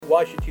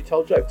Why should you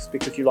tell jokes?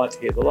 Because you like to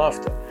hear the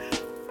laughter.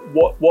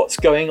 What's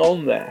going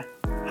on there?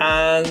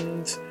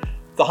 And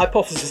the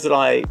hypothesis that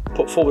I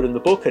put forward in the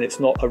book, and it's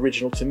not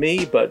original to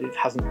me, but it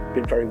hasn't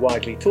been very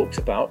widely talked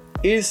about,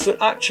 is that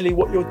actually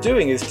what you're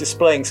doing is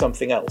displaying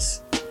something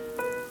else.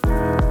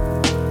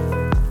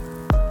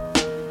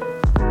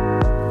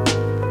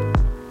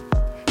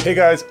 Hey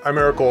guys, I'm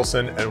Eric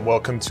Olson, and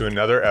welcome to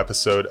another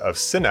episode of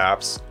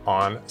Synapse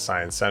on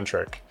Science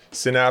Centric.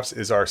 Synapse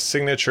is our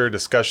signature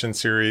discussion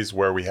series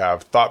where we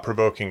have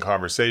thought-provoking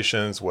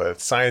conversations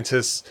with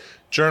scientists,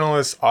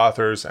 journalists,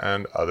 authors,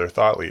 and other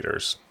thought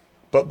leaders.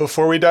 But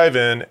before we dive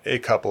in, a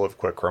couple of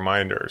quick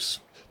reminders.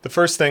 The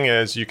first thing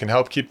is you can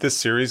help keep this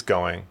series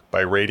going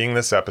by rating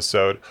this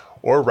episode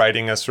or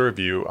writing us a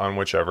review on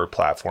whichever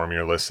platform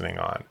you're listening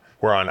on.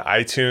 We're on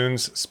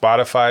iTunes,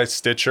 Spotify,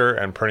 Stitcher,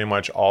 and pretty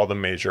much all the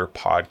major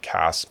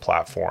podcast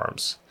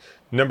platforms.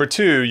 Number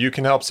two, you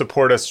can help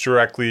support us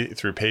directly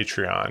through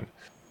Patreon.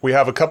 We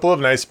have a couple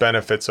of nice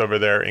benefits over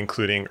there,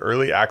 including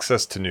early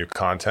access to new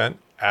content,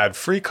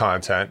 ad-free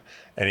content,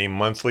 and a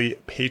monthly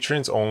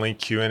patrons-only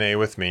Q&A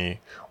with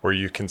me where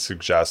you can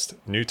suggest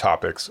new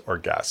topics or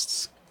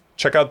guests.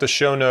 Check out the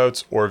show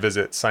notes or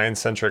visit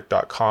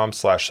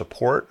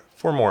sciencecentric.com/support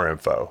for more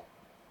info.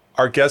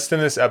 Our guest in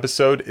this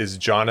episode is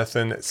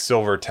Jonathan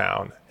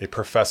Silvertown, a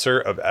professor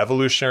of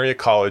evolutionary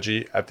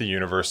ecology at the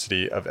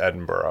University of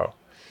Edinburgh.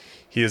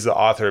 He is the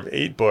author of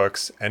 8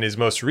 books, and his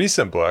most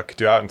recent book,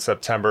 due out in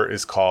September,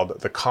 is called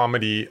The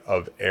Comedy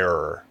of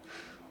Error,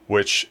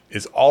 which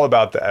is all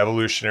about the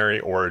evolutionary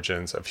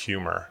origins of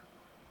humor.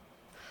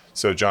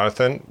 So,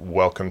 Jonathan,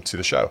 welcome to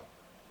the show.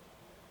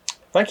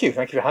 Thank you.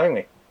 Thank you for having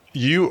me.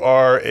 You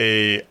are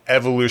an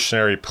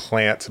evolutionary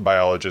plant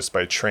biologist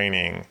by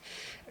training,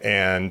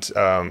 and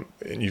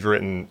you've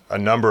written a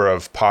number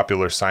of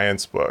popular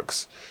science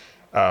books.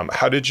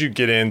 How did you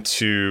get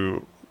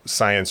into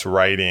science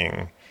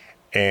writing?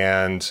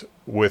 And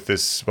with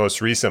this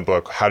most recent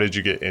book, how did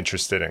you get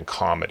interested in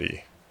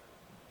comedy?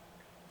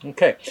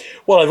 Okay.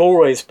 Well, I've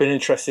always been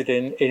interested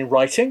in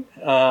writing.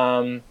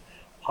 I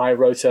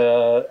wrote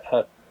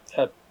a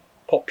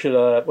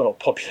popular, well, not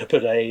popular,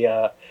 but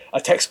a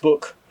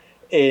textbook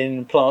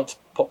in plant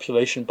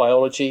population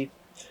biology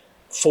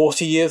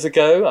 40 years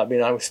ago. I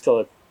mean, I was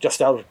still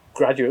just out of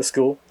graduate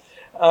school.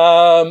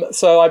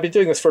 So I've been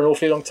doing this for an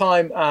awfully long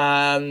time,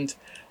 and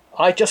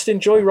I just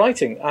enjoy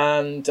writing.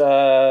 And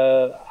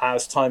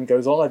as time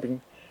goes on, I've been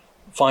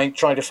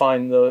trying to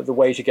find the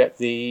way to get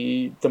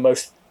the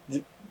best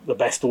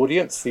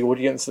audience, the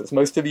audience that's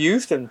most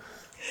amused. And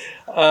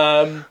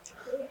one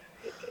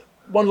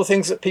of the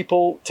things that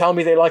people tell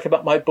me they like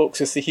about my books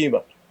is the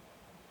humor.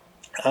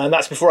 And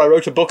that's before I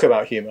wrote a book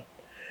about humor.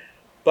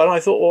 But I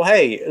thought, well,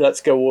 hey,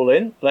 let's go all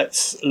in.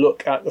 Let's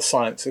look at the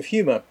science of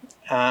humor.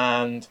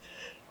 And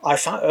I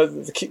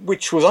found,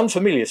 which was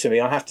unfamiliar to me,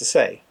 I have to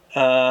say,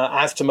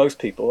 as to most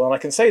people. And I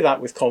can say that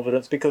with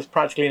confidence because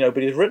practically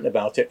nobody has written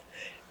about it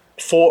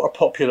for a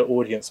popular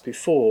audience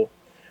before.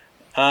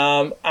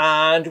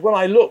 And when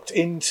I looked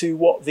into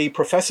what the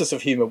professors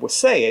of humor were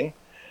saying,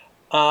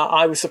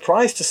 I was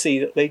surprised to see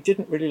that they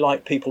didn't really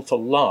like people to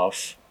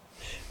laugh,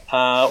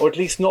 or at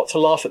least not to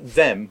laugh at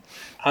them.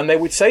 And they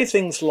would say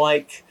things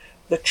like,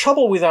 the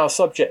trouble with our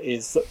subject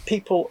is that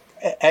people,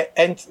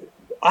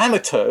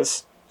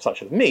 amateurs,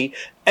 such as me,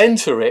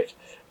 enter it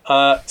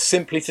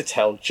simply to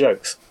tell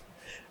jokes.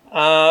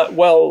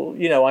 Well,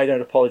 you know, I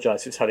don't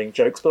apologize for telling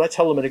jokes, but I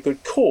tell them in a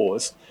good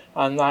cause.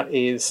 And that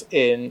is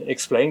in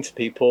explaining to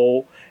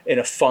people in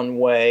a fun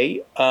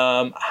way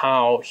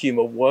how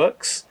humor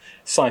works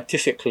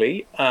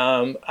scientifically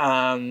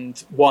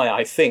and why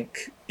I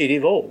think it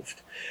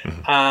evolved.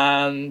 Mm-hmm.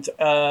 And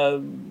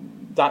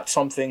that's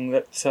something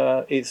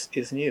that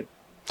is new.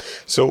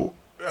 So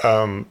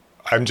I'm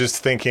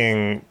just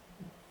thinking,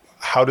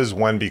 how does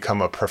one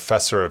become a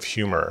professor of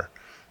humor?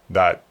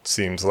 That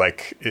seems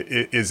like,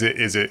 is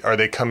it, are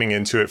they coming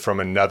into it from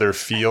another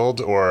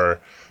field, or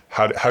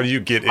how do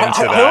you get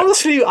into that?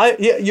 Honestly,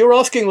 you're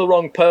asking the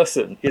wrong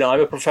person. You know,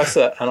 I'm a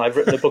professor and I've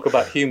written a book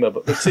about humor,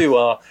 but the two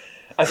are,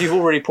 as you've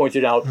already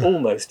pointed out,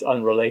 almost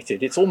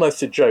unrelated. It's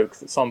almost a joke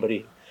that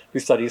somebody who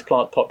studies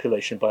plant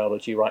population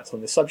biology writes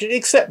on this subject,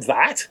 except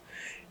that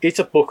it's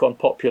a book on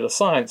popular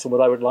science. And what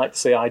I would like to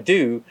say I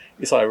do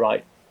is I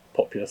write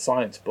popular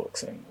science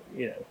books. And,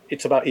 you know,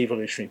 it's about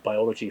evolutionary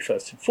biology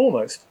first and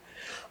foremost.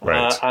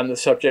 Right. And the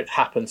subject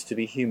happens to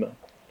be humor.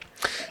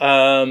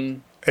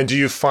 And do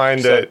you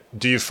find that,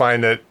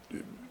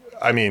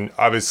 I mean,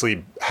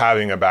 obviously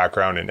having a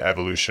background in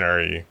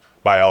evolutionary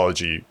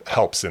biology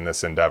helps in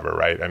this endeavor,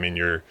 right? I mean,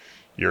 you're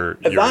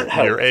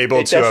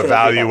able to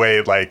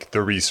evaluate like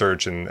the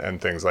research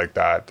and things like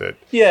that.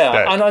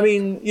 And I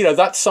mean, you know,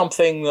 that's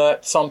something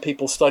that some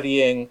people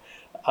studying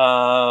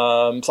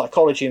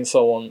psychology and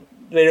so on,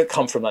 they don't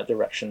come from that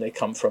direction. They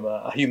come from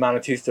a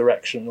humanities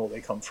direction, or they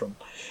come from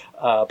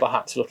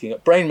perhaps looking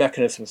at brain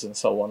mechanisms and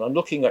so on. And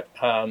looking at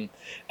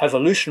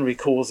evolutionary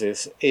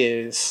causes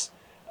is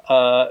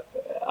an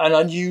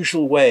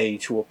unusual way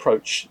to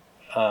approach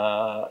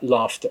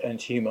laughter and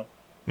humor.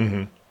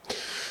 Mm-hmm.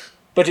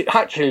 but it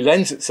actually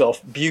lends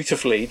itself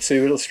beautifully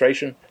to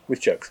illustration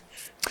with jokes.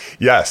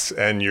 Yes,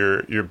 and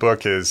your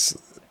book is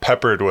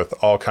peppered with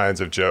all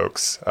kinds of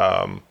jokes.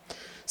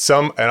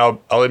 Some, and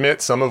I'll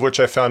admit, some of which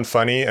I found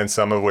funny, and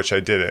some of which I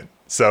didn't.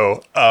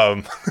 So,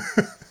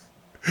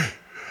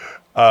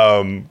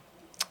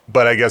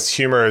 but I guess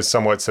humor is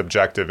somewhat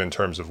subjective in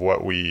terms of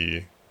what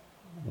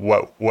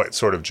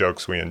sort of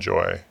jokes we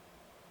enjoy.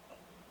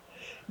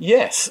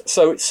 Yes,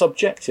 so it's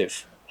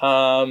subjective.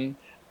 And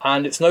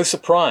it's no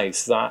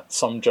surprise that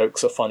some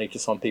jokes are funny to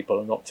some people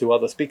and not to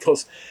others,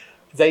 because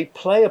they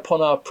play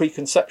upon our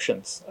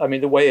preconceptions. I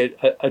mean, the way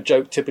a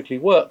joke typically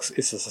works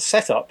is as a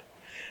setup,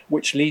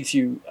 which leads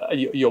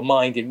your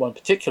mind in one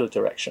particular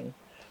direction.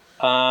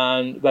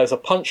 And there's a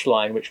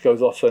punchline which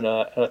goes off in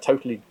a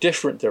totally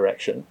different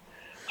direction.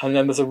 And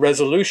then there's a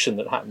resolution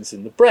that happens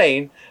in the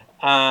brain.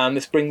 And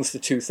this brings the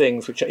two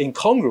things, which are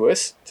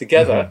incongruous,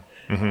 together.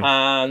 Mm-hmm.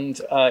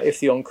 And if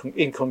the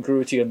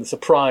incongruity and the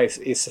surprise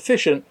is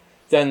sufficient,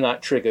 then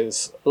that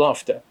triggers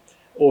laughter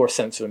or a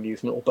sense of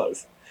amusement, or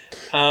both.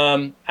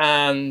 So,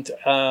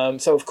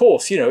 of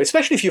course,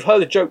 especially if you've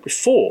heard a joke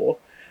before,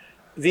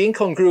 the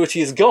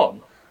incongruity is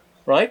gone,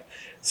 right?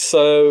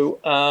 So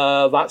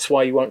that's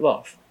why you won't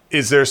laugh.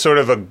 Is there sort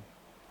of a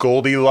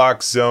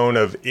Goldilocks zone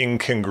of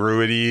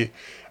incongruity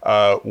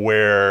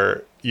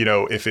where,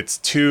 if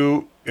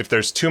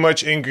there's too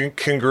much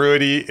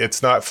incongruity,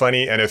 it's not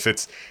funny, and if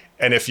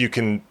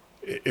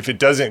it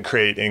doesn't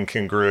create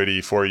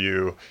incongruity for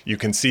you, you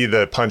can see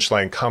the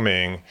punchline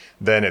coming,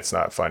 then it's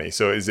not funny.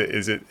 So is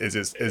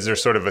there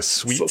sort of a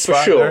sweet spot for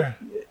sure there?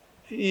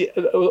 Yeah,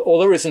 or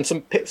there is, and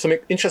some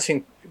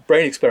interesting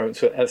brain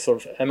experiments, sort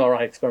of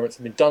MRI experiments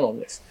have been done on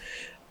this.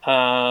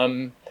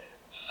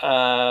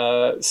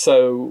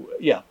 So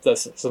yeah,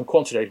 there's some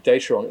quantitative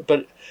data on it.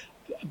 But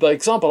the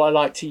example I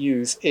like to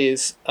use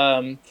is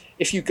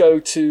if you go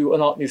to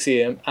an art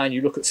museum and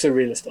you look at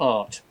surrealist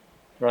art,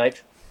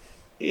 right?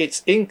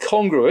 It's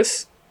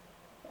incongruous,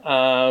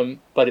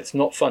 but it's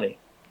not funny.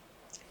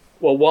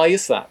 Well, why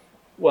is that?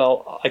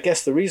 Well, I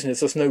guess the reason is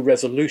there's no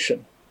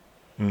resolution.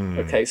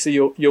 Okay, so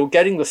you're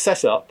getting the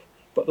setup,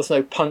 but there's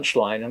no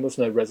punchline and there's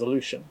no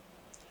resolution.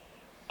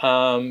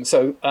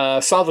 So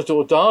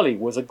Salvador Dali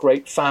was a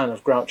great fan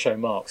of Groucho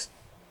Marx,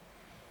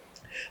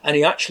 and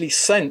he actually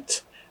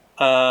sent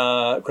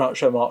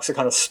Groucho Marx a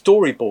kind of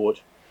storyboard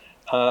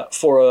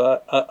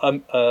for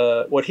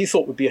what he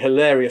thought would be a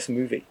hilarious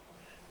movie.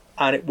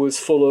 And it was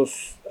full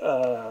of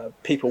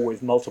people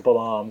with multiple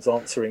arms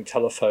answering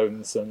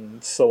telephones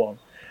and so on.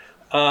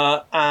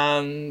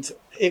 And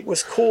it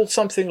was called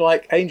something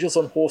like Angels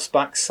on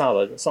Horseback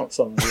Salad, or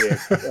some weird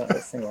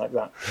thing like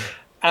that.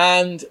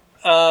 And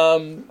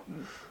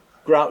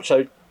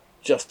Groucho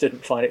just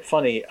didn't find it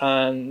funny.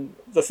 And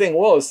the thing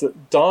was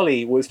that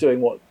Dali was doing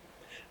what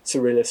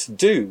surrealists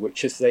do,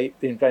 which is they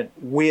invent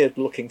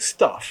weird-looking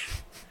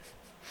stuff.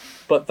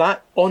 But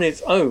that on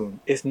its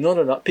own is not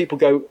enough. People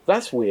go,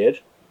 that's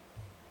weird.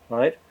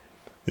 Right?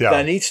 Yeah.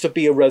 There needs to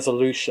be a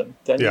resolution.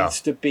 There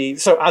needs to be,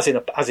 so as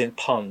in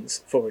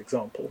puns, for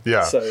example.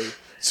 Yeah. So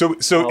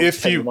I'll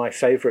if tell you my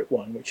favourite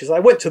one, which is I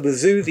went to the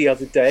zoo the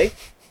other day,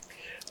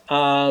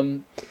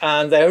 and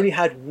they only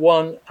had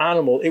one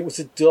animal. It was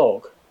a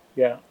dog.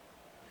 Yeah,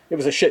 it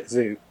was a Shih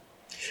Tzu.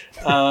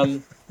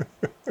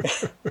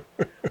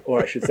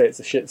 Or I should say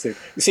it's a Shih Tzu.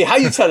 You see how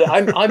you tell it.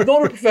 I'm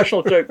not a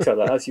professional joke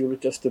teller, as you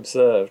just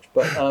observed.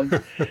 But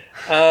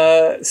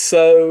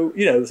so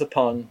there's a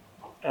pun.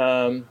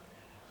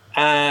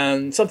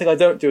 And something I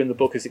don't do in the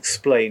book is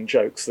explain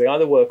jokes. They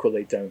either work or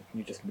they don't.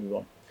 You just move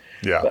on.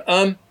 Yeah.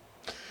 But,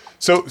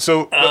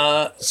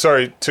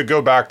 sorry, to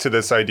go back to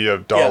this idea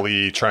of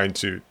Dali trying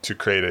to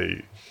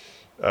create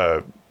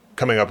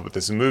coming up with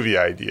this movie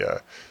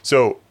idea.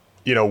 So,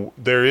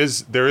 there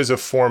is a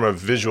form of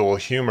visual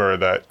humor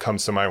that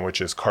comes to mind,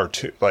 which is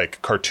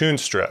cartoon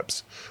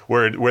strips,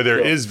 where there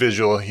is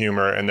visual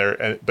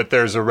humor but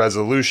there's a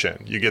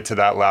resolution. You get to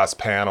that last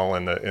panel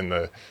in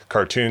the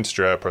cartoon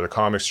strip or the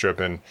comic strip,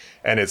 and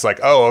it's like,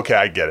 oh, okay,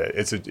 I get it.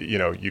 It's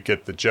you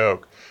get the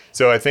joke.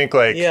 So I think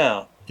but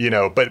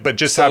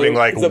just having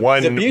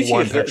one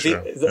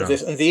picture.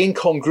 The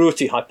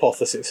incongruity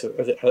hypothesis,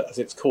 as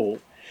it's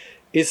called,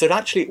 is that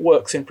actually it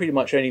works in pretty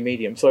much any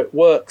medium. So it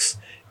works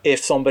if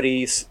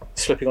somebody's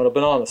slipping on a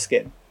banana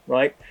skin,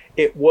 right?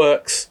 It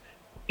works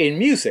in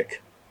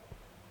music.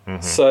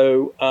 Mm-hmm.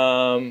 So,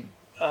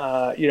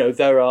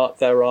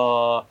 there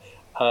are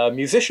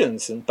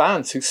musicians and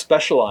bands who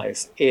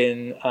specialize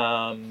in.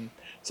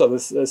 So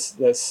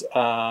there's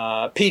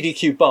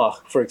PDQ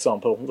Bach, for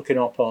example, looking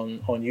up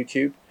on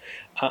YouTube.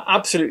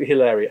 Absolutely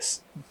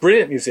hilarious,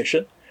 brilliant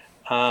musician.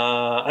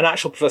 An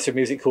actual professor of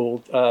music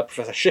called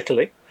Professor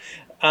Schickerle.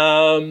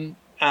 And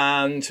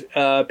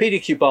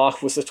PDQ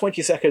Bach was the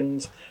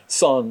 22nd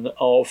son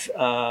of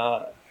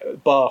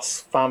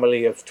Bach's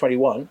family of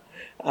 21.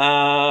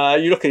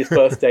 You look at his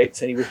birth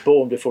dates, and he was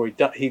born before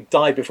he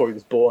died before he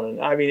was born,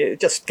 and I mean it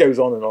just goes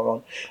on and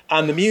on.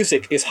 And the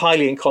music is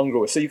highly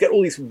incongruous, so you get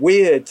all these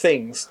weird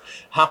things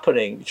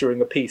happening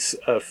during a piece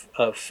of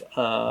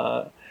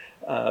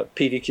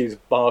PDQ's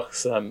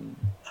Bach's. I mean,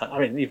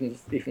 even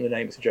the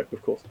name is a joke,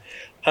 of course.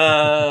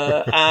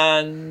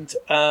 And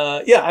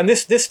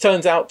this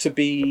turns out to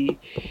be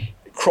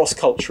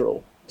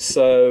cross-cultural.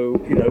 So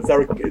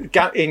there are,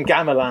 in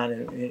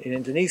gamelan in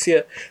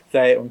Indonesia,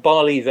 in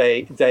Bali,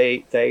 they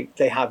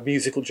have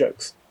musical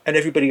jokes, and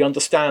everybody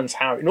understands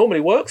how it normally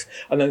works.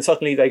 And then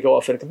suddenly they go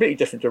off in a completely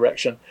different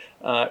direction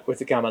with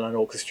the gamelan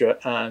orchestra,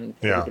 and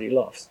everybody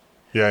laughs.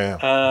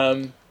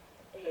 And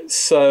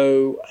it's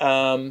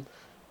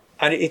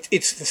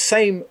the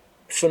same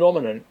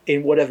phenomenon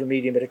in whatever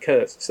medium it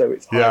occurs. So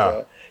it's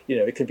either,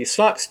 it can be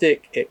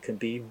slapstick, it can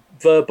be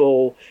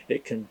verbal,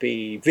 it can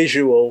be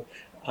visual,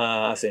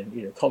 as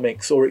in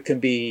comics, or it can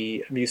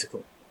be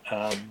musical.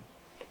 I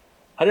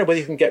don't know whether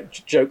you can get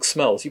joke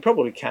smells. You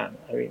probably can.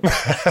 I mean,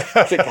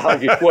 I think how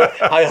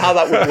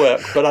that would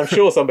work, but I'm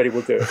sure somebody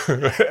will do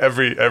it.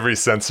 Every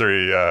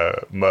sensory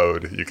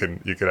mode, you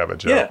can have a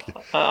joke.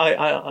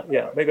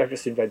 Yeah, maybe I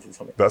just invented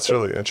something. That's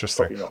really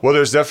interesting. Well,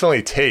 there's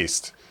definitely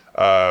taste.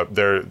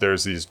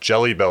 There's these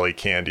Jelly Belly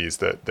candies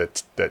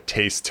that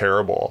taste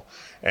terrible,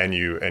 and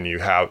you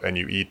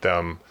eat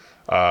them.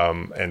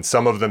 And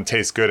some of them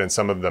taste good and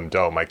some of them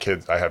don't. I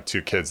have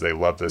 2 kids, they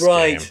love this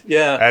game.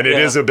 And it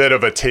is a bit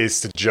of a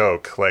taste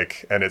joke,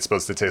 and it's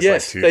supposed to taste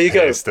like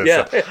toothpaste. There you go.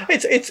 Yeah.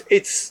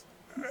 It's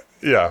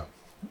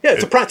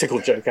it's a practical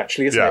joke,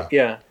 actually, isn't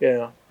it?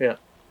 Yeah.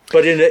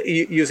 But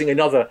using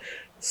another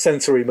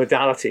sensory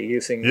modality,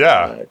 using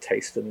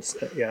taste and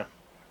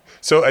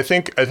So I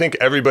think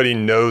everybody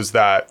knows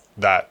that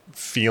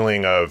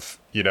feeling of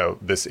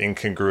this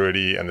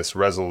incongruity and this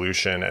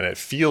resolution, and it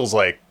feels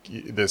like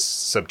this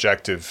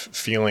subjective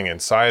feeling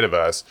inside of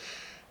us,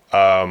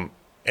 and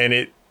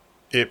it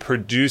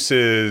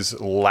produces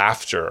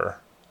laughter,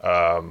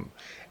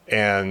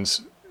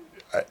 and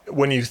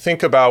when you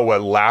think about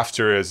what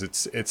laughter is,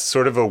 it's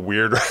sort of a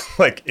weird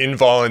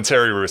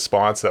involuntary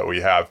response that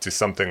we have to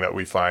something that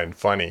we find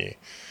funny.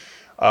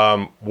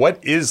 What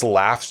is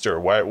laughter?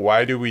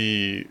 Why do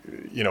we,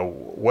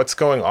 what's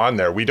going on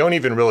there? We don't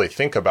even really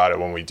think about it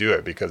when we do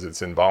it because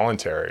it's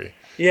involuntary.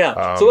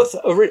 Yeah. So that's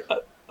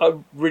a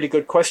really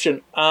good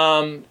question.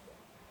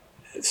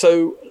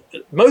 So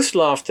most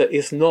laughter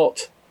is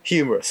not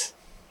humorous.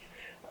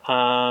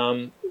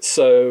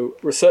 So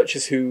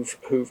researchers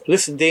who've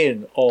listened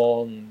in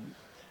on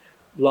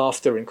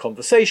laughter in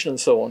conversation and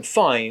so on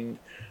find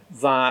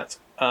that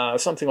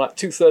something like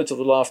 2/3 of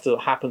the laughter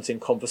that happens in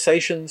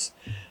conversations,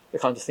 the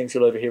kinds of things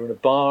you'll overhear in a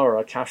bar or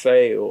a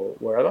cafe or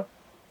wherever,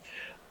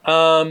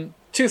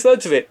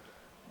 2/3 of it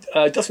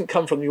doesn't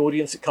come from the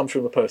audience, it comes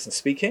from the person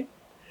speaking.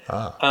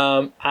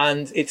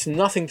 And it's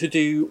nothing to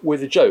do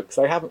with a joke.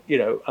 They haven't,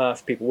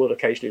 people will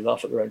occasionally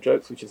laugh at their own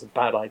jokes, which is a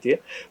bad idea,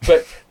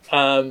 but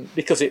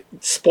because it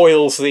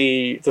spoils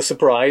the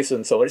surprise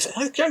and so on. It's like,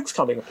 oh, joke's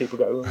coming, and people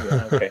go, oh,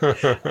 yeah, okay.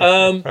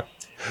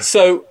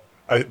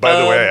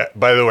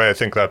 By the way, I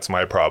think that's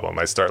my problem.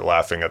 I start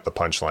laughing at the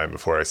punchline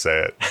before I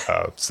say it.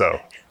 So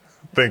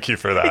thank you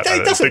for that.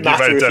 It doesn't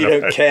matter if you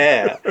don't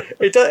care.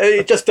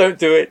 It just don't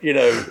do it,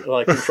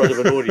 in front of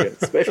an audience.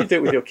 But if you do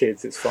it with your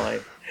kids, it's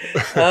fine.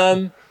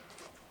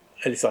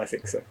 At least I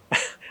think so.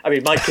 I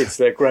mean, my kids,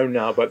 they're grown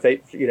now, but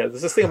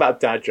there's this thing about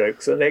dad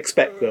jokes, and they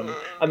expect them,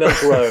 and they're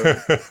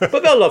grown,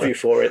 but they'll love you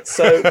for it.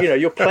 So,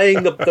 you're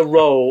playing the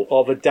role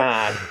of a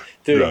dad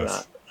doing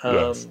that.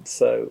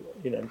 So,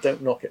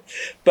 don't knock it.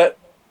 But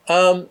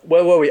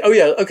where were we? Oh,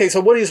 yeah. Okay, so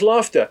what is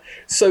laughter?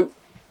 So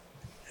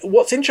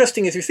what's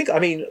interesting is you think, I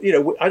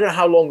don't know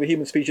how long the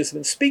human speech has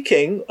been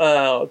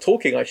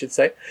talking, I should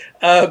say,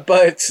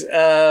 but,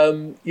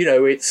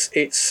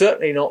 it's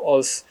certainly not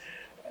as...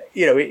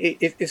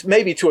 it's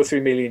maybe 2 or 3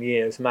 million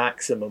years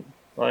maximum,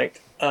 right?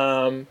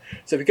 So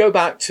if we go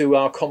back to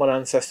our common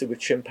ancestor with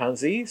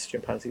chimpanzees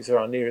are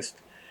our nearest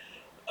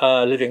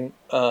living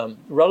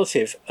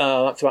relative.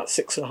 That's about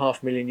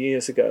 6.5 million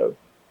years ago.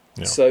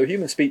 Yeah. So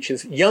human speech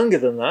is younger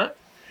than that.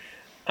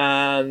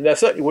 And there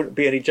certainly wouldn't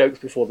be any jokes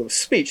before there was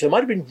speech. There might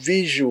have been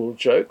visual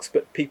jokes,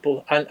 but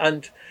people...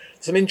 And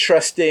some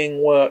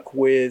interesting work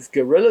with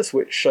gorillas,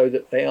 which show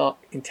that they are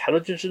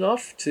intelligent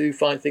enough to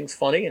find things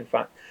funny. In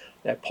fact,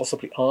 there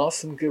possibly are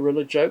some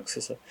gorilla jokes.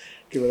 There's a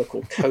gorilla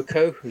called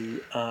Coco who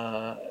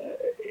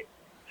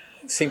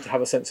seemed to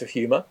have a sense of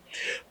humour.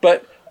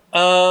 But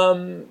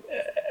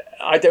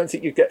I don't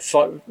think you'd get...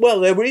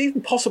 Well, there were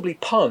even possibly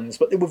puns,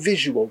 but they were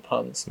visual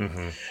puns.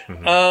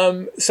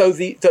 So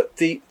the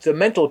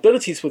mental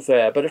abilities were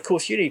there, but of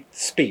course you need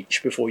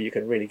speech before you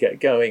can really get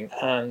going.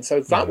 And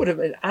so that would have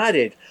been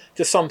added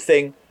to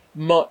something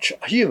much...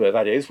 Humour,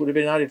 that is, would have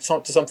been added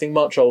to something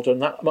much older,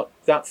 and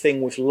that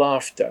thing was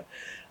laughter.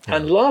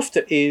 And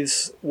laughter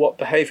is what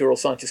behavioural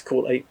scientists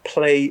call a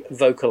play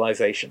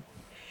vocalization.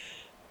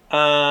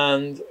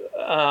 And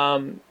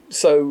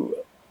so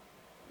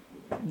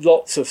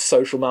lots of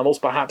social mammals,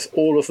 perhaps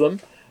all of them,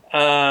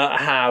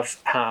 have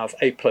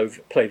a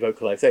play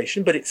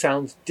vocalization, but it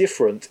sounds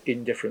different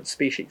in different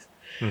species.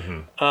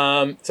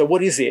 So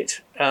what is it?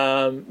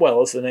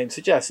 Well, as the name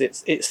suggests,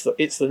 it's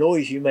the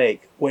noise you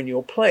make when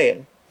you're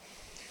playing,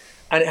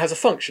 and it has a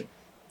function.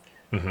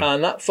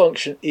 And that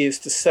function is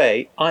to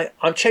say,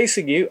 I'm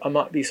chasing you. I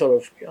might be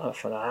sort of,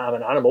 if I'm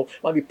an animal,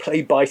 might be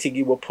play biting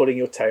you or pulling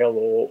your tail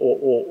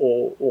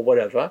or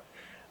whatever.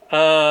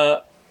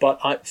 But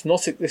it's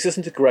not. This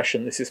isn't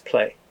aggression. This is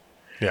play.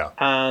 Yeah.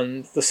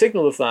 And the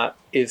signal of that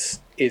is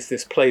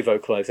this play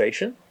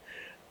vocalization.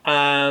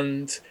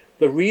 And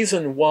the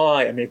reason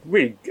why, the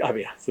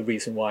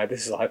reason why,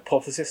 this is a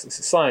hypothesis. This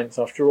is science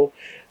after all.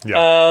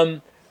 Yeah.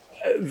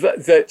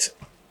 That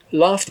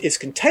laughter is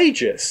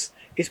contagious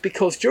is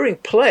because during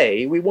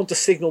play we want to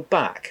signal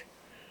back,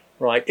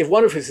 right? If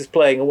one of us is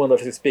playing and one of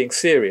us is being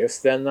serious,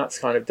 then that's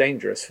kind of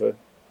dangerous for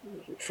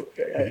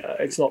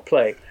it's not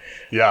play.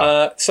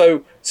 Yeah.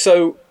 So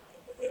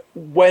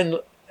when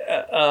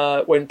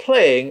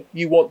playing,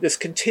 you want this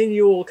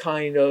continual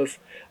kind of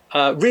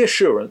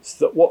reassurance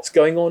that what's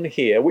going on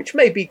here, which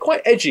may be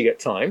quite edgy at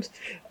times,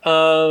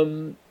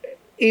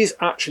 is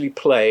actually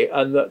play,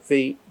 and that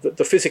the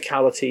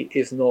physicality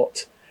is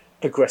not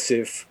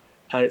aggressive,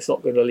 and it's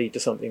not going to lead to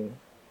something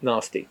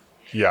nasty.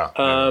 Yeah.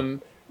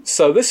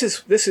 So this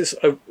is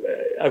a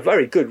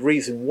very good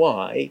reason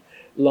why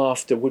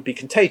laughter would be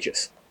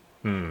contagious,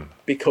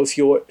 because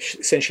you're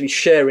essentially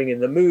sharing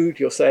in the mood.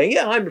 You're saying,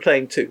 "Yeah, I'm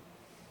playing too."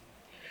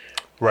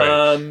 Right.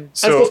 And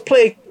of course,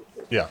 play.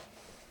 Yeah.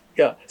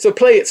 Yeah. So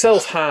play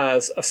itself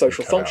has a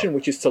social function,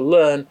 which is to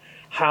learn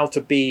how to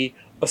be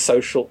a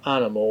social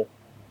animal.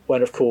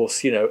 When of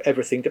course,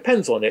 everything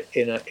depends on it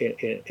in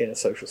a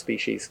social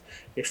species.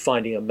 If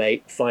finding a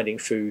mate, finding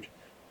food,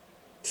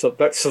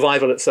 but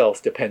survival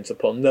itself depends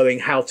upon knowing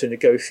how to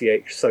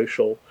negotiate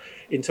social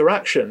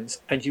interactions,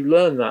 and you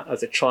learn that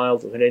as a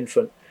child, as an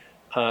infant,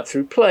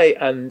 through play,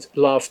 and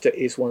laughter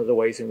is one of the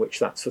ways in which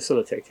that's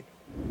facilitated.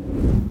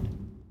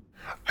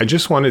 I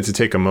just wanted to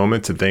take a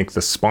moment to thank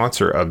the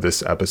sponsor of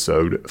this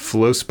episode,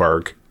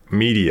 FlowSpark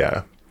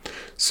Media.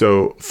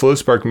 So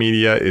FlowSpark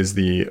Media is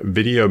the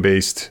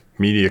video-based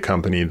media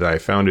company that I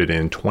founded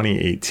in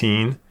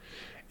 2018.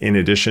 In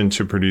addition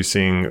to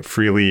producing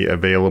freely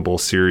available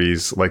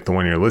series like the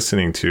one you're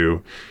listening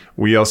to,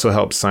 we also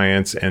help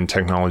science and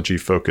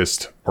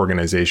technology-focused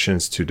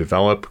organizations to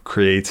develop,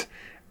 create,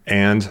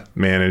 and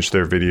manage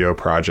their video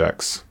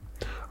projects.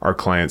 Our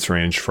clients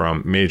range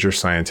from major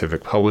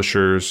scientific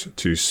publishers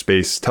to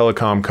space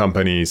telecom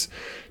companies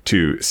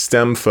to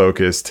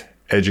STEM-focused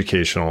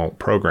educational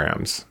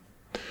programs.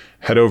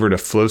 Head over to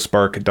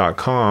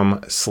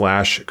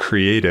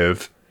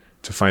flowspark.com/creative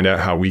to find out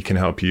how we can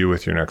help you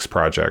with your next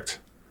project.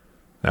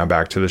 Now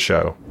back to the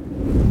show.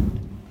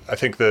 I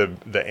think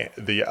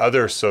the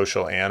other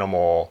social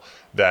animal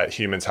that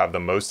humans have the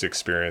most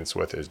experience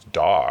with is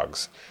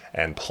dogs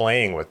and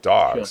playing with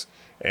dogs.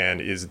 Sure. And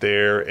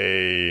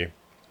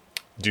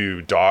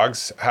do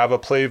dogs have a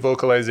play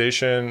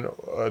vocalization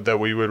that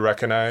we would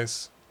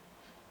recognize?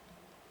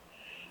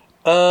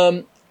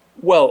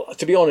 Well,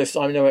 to be honest,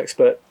 I'm no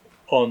expert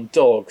on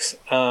dogs.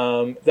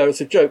 There is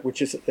a joke which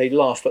is that they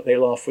laugh, but they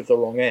laugh with the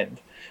wrong end.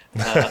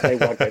 They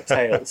wag their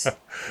tails.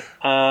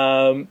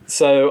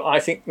 So I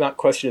think that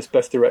question is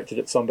best directed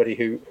at somebody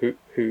who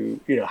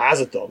has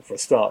a dog for a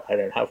start. I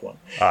don't have one.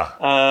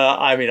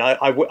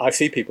 I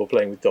see people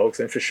playing with dogs,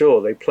 and for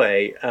sure they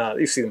play.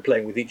 You see them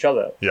playing with each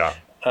other. Yeah.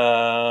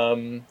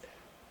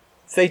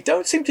 They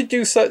don't seem to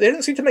do so. They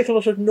don't seem to make a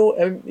lot of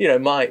noise.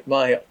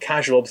 My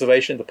casual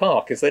observation in the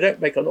park is they don't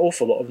make an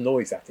awful lot of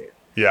noise at it.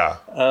 Yeah.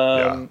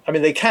 I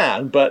mean, they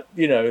can, but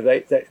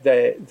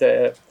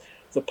the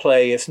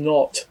play is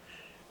not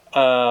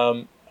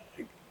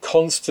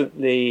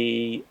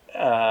constantly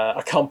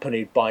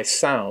accompanied by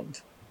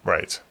sound.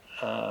 Right.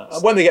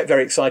 When they get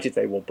very excited,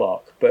 they will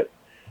bark, but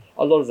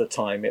a lot of the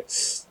time, it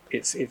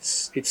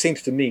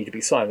seems to me to be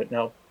silent.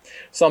 Now,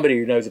 somebody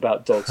who knows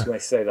about dogs may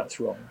say that's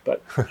wrong,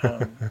 but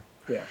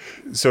yeah.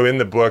 So in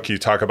the book, you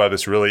talk about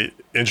this really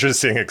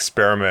interesting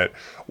experiment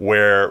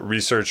where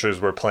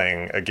researchers were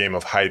playing a game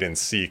of hide and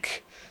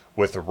seek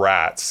with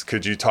rats.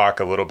 Could you talk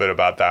a little bit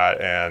about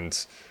that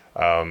and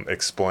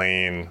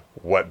explain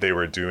what they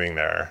were doing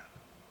there?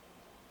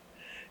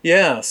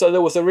 Yeah, so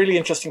there was a really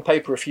interesting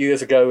paper a few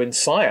years ago in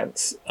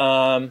Science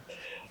by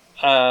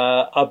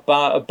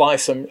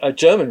some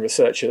German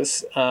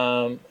researchers,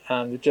 and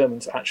the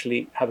Germans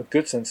actually have a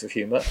good sense of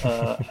humor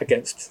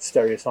against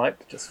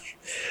stereotype. There's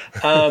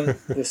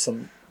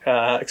some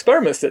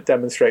experiments that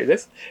demonstrate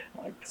this.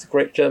 It's a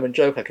great German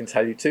joke, I can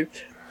tell you too.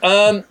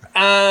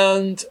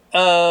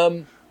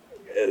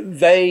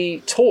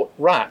 They taught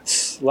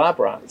lab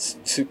rats,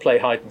 to play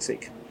hide and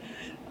seek.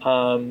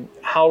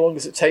 How long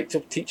does it take to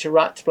teach a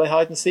rat to play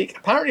hide and seek?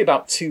 Apparently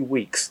about 2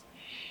 weeks.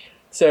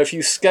 So if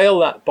you scale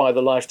that by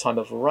the lifetime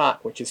of a rat,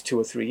 which is 2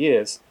 or 3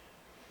 years,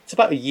 it's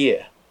about a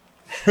year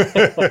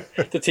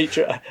to teach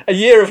a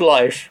year of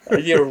life,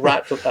 a year of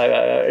rat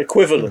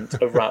equivalent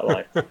of rat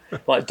life,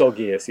 like dog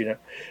years,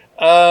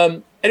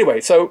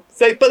 Anyway, so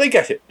they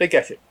get it.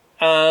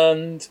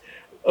 And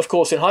of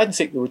course, in hide and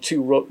seek, there were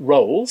 2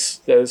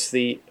 roles. There's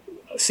the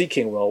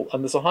seeking role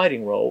and there's a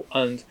hiding role,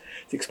 and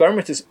the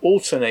experimenters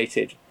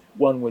alternated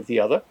one with the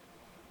other.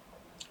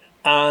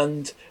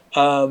 And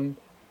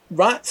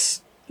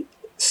rats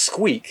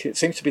squeak. It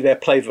seems to be their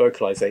play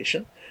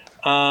vocalization.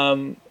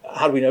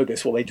 How do we know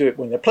this? Well, they do it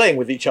when they're playing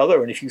with each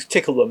other, and if you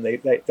tickle them,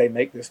 they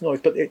make this noise.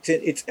 But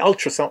it's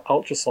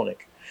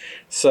ultrasonic,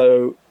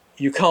 so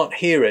you can't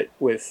hear it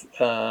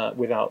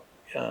without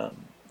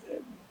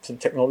some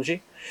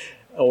technology,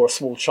 or a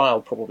small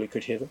child probably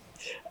could hear them,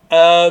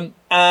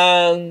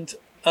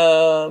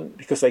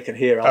 because they can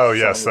hear. Oh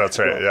yes, that's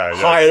right. Yeah,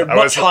 higher,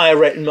 much higher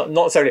rate, not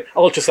necessarily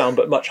ultrasound,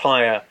 but much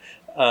higher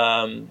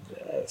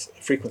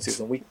frequencies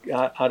than we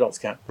adults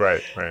can.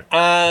 Right.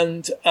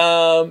 And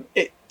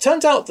it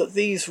turns out that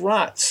these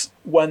rats,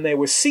 when they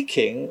were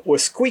seeking, were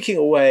squeaking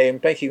away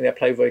and making their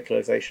play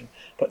vocalization,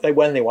 but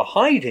when they were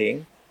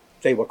hiding,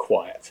 they were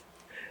quiet.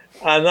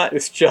 And that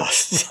is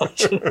just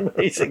such an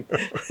amazing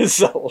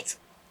result.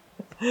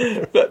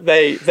 But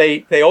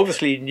they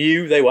obviously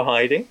knew they were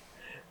hiding.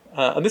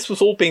 And this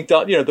was all being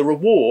done, the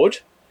reward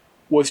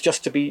was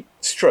just to be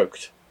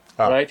stroked,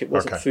 right? It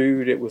wasn't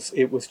food. It was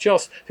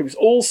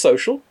all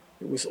social.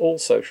 It was all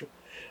social.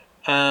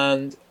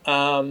 And,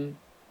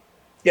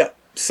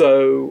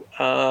 so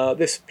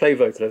this play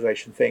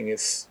vocalization thing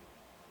is,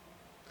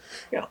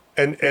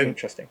 and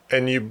interesting.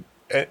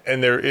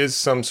 And there is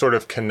some sort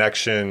of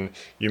connection.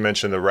 You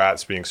mentioned the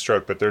rats being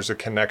stroked, but there's a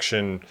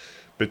connection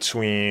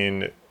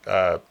between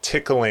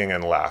tickling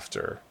and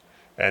laughter.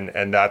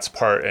 And that's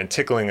and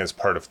tickling is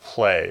part of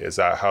play. Is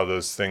that how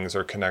those things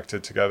are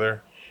connected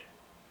together?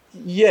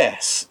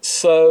 Yes.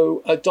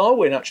 So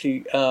Darwin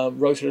actually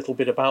wrote a little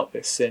bit about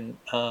this in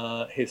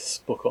his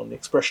book on the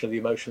expression of the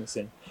emotions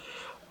in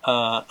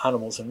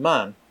animals and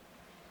man.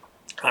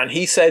 And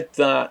he said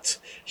that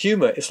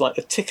humour is like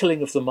the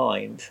tickling of the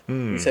mind.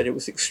 He said it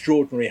was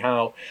extraordinary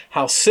how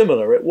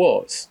similar it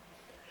was.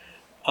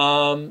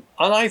 And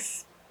I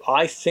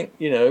think,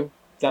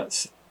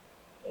 that's...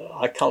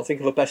 I can't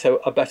think of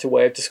a better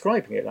way of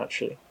describing it,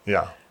 actually.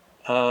 Yeah.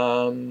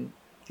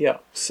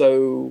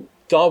 So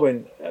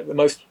Darwin, the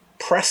most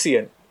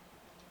prescient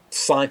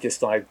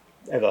scientist I've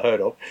ever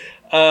heard of,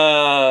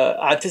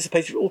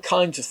 anticipated all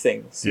kinds of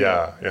things.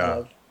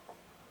 Yeah.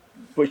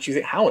 Which you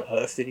think, how on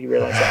earth did he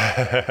realize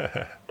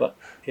that? But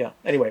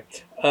anyway.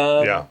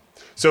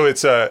 So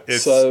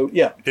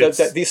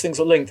these things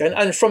are linked,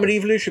 and from an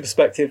evolutionary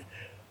perspective,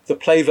 the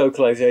play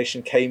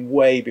vocalization came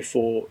way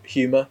before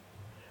humor.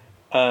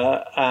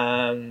 So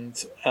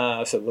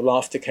the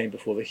laughter came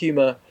before the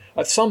humour.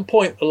 At some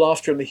point, the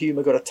laughter and the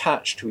humour got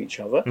attached to each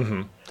other.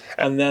 Mm-hmm.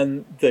 And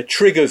then the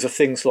triggers of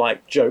things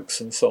like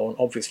jokes and so on,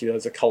 obviously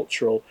those are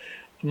cultural,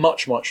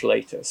 much, much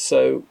later.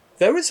 So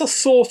there is a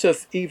sort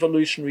of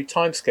evolutionary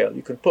timescale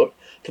you can put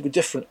to the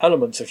different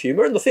elements of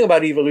humour. And the thing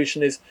about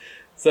evolution is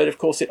that, of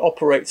course, it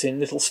operates in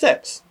little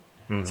steps.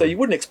 Mm-hmm. So you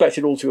wouldn't expect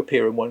it all to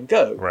appear in one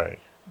go. Right.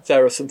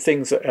 There are some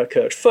things that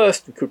occurred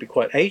first and could be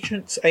quite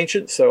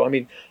ancient. So,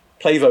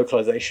 play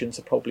vocalizations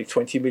are probably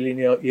 20 million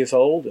years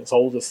old, as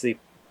old as the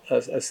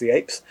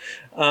apes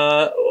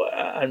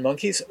and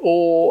monkeys,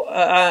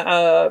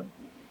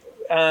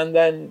 and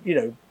then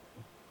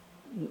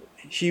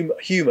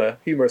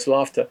humorous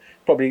laughter,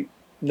 probably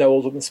no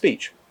older than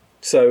speech.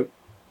 So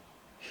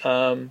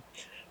one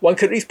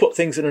could at least put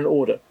things in an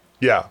order.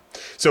 Yeah.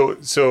 So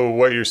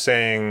what you're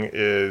saying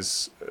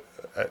is,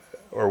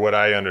 or what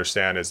I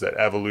understand is that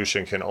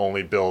evolution can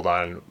only build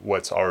on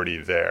what's already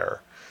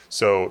there.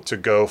 So to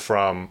go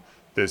from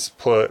this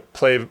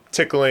play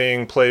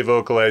tickling, play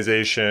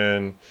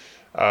vocalization,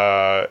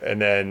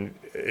 and then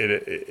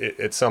it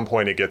at some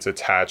point it gets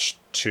attached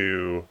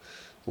to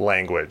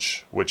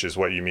language, which is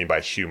what you mean by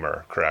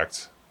humor,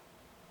 correct?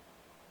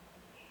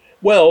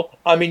 Well,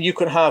 you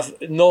can have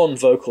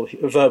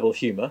verbal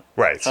humor.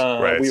 Right.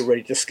 We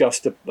already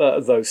discussed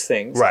those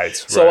things. Right.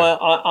 So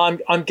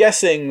I'm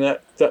guessing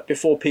that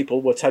before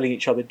people were telling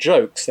each other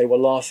jokes, they were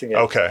laughing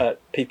at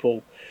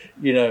people,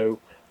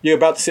 You're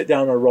about to sit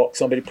down on a rock,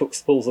 somebody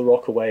pulls the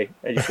rock away,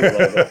 and you feel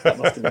like that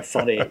must have been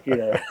funny,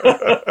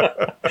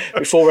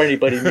 before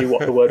anybody knew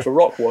what the word for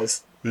rock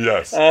was.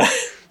 Yes.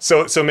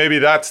 So maybe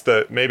that's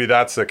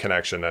the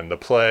connection then, the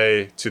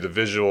play to the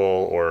visual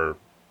or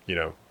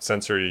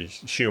sensory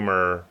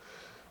humor,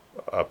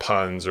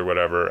 puns or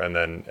whatever, and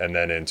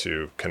then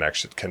into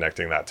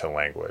connecting that to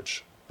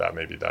language.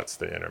 That's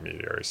the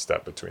intermediary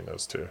step between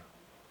those two.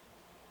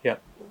 Yeah.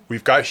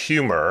 We've got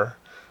humor.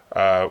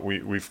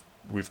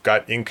 We've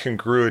got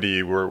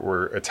incongruity.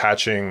 We're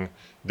attaching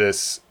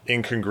this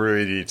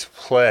incongruity to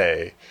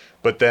play,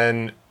 but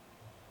then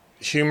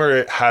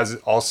humor has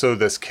also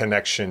this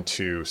connection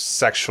to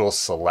sexual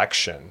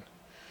selection.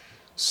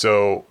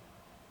 So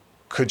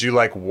could you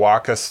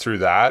walk us through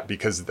that?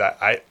 Because that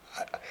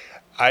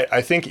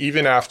I think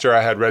even after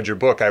I had read your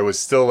book, I was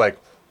still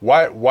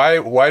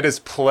why does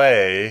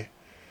play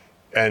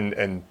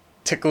and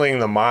tickling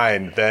the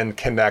mind then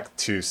connect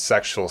to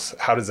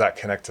how does that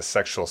connect to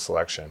sexual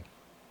selection?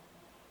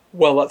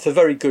 Well, that's a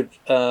very good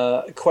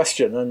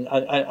question,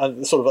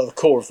 and sort of at the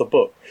core of the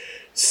book.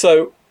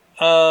 So,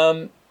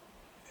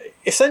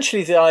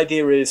 essentially, the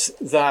idea is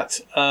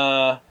that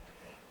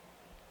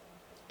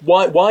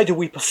why do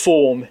we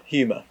perform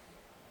humour?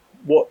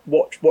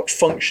 What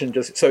function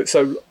does it?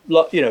 So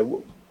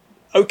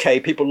okay,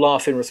 people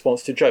laugh in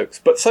response to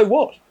jokes, but so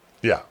what?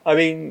 Yeah. I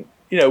mean,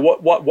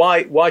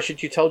 why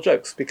should you tell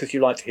jokes? Because you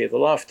like to hear the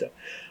laughter.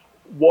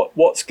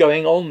 What's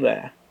going on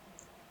there?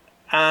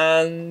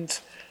 And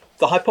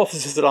the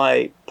hypothesis that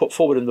I put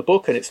forward in the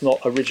book, and it's not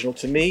original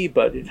to me,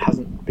 but it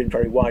hasn't been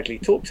very widely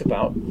talked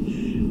about,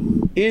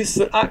 is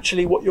that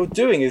actually what you're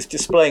doing is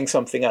displaying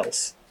something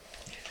else.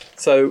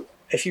 So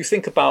if you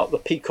think about the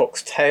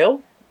peacock's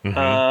tail,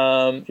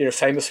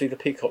 famously the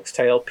peacock's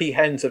tail,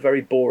 peahens are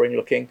very boring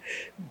looking,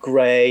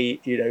 grey,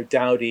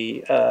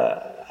 dowdy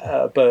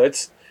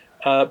birds.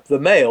 The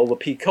male, the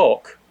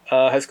peacock,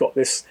 has got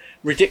this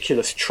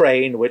ridiculous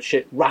train which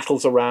it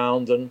rattles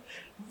around, and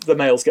the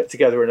males get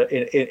together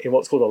in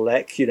what's called a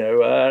lek,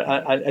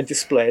 and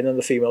display, and then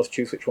the females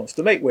choose which ones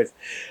to mate with,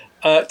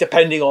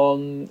 depending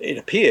on, it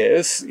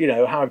appears,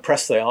 how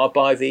impressed they are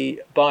by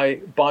the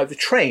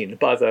train,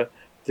 by the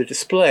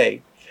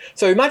display.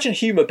 So imagine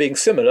humour being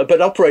similar,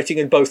 but operating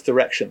in both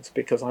directions,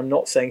 because I'm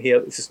not saying here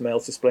that this is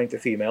males displaying to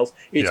females.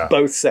 It's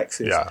both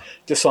sexes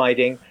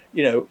deciding,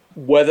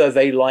 whether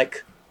they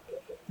like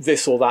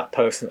this or that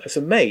person as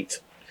a mate.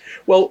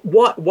 Well,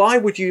 why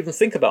would you even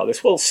think about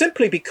this? Well,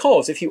 simply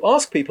because if you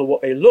ask people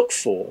what they look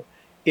for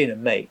in a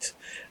mate,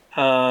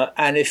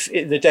 and if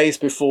in the days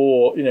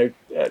before,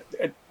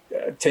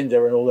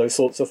 Tinder and all those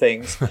sorts of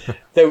things,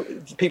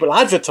 people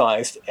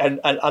advertised and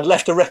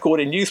left a record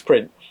in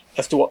newsprint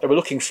as to what they were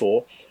looking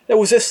for, there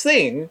was this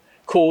thing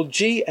called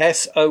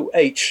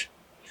GSOH,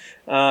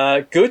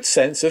 good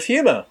sense of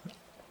humour.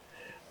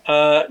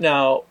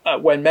 Now,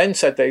 when men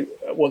said they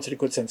wanted a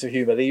good sense of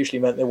humour, they usually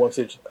meant they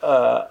wanted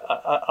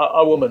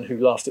a woman who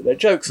laughed at their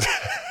jokes,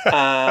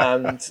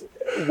 and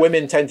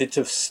women tended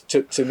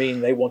to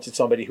mean they wanted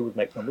somebody who would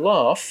make them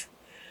laugh.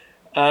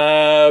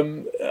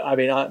 That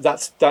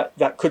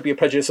could be a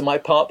prejudice on my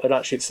part, but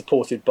actually it's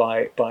supported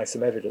by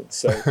some evidence.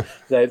 So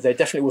there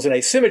definitely was an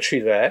asymmetry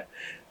there.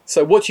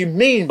 So what you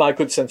mean by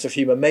good sense of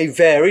humour may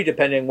vary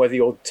depending on whether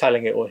you're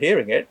telling it or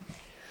hearing it.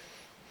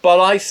 But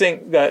I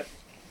think that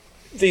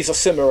these are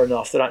similar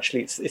enough that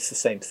actually it's the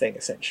same thing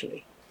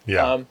essentially.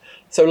 Yeah.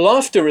 So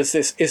laughter is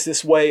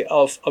this way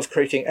of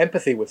creating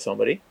empathy with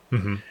somebody,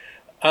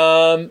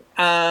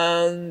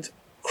 and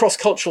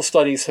cross-cultural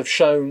studies have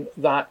shown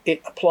that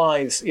it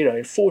applies,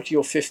 in 40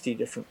 or 50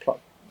 different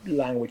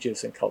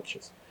languages and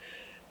cultures.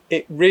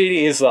 It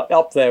really is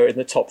up there in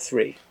the top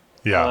 3.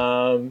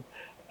 Yeah.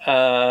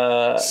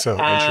 So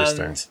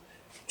interesting.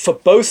 For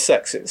both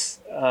sexes.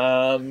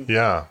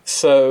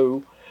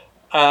 So.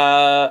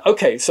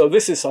 Okay, so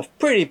this is a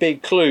pretty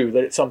big clue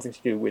that it's something to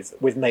do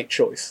with mate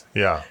choice.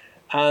 Yeah.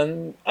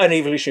 And an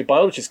evolutionary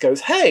biologist goes,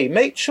 hey,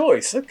 mate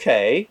choice,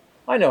 okay,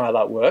 I know how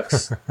that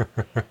works.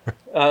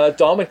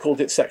 Darwin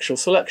called it sexual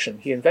selection.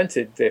 He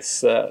invented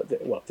this,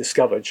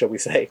 discovered, shall we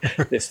say,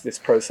 this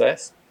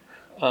process.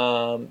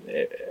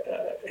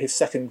 His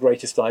second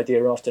greatest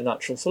idea after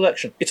natural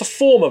selection. It's a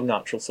form of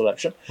natural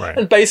selection. Right.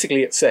 And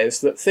basically it says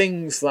that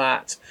things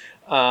that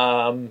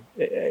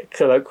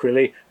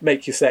colloquially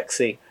make you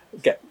sexy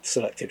get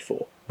selected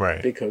for,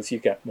 right? Because you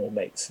get more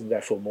mates and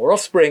therefore more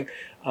offspring,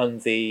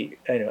 and the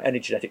any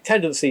genetic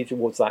tendency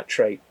towards that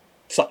trait,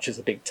 such as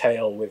a big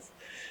tail with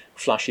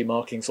flashy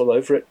markings all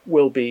over it,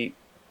 will be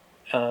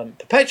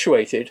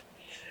perpetuated.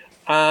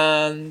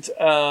 And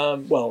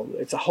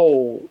it's a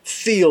whole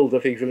field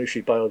of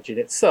evolutionary biology in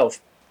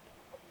itself.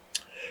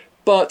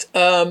 But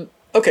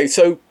okay,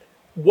 so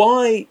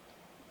why?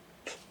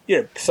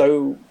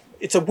 So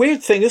it's a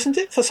weird thing, isn't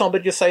it, for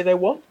somebody to say they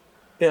want?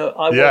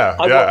 I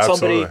want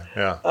somebody.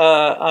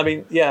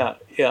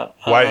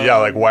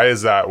 Why? Why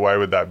is that? Why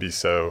would that be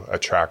so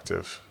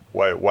attractive?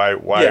 Why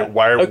would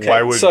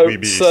we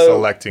be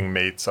selecting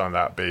mates on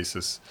that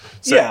basis?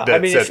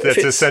 That's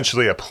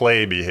essentially a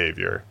play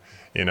behavior.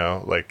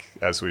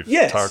 As we've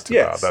talked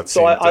about. That's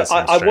so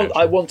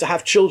I want to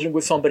have children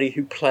with somebody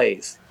who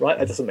plays. Right?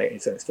 That doesn't make any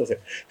sense, does it?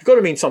 You've got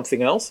to mean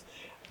something else.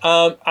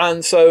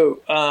 And so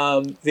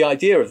the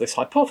idea of this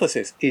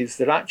hypothesis is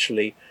that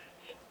actually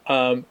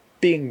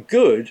being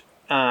good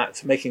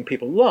at making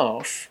people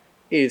laugh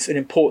is an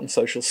important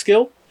social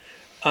skill,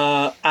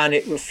 and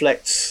it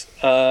reflects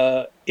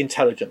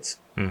intelligence.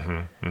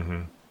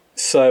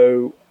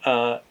 So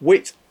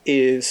wit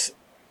is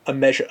a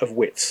measure of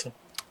wits.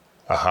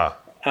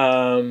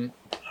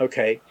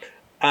 Okay,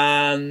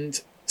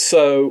 and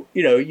so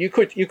you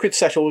could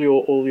set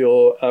all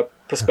your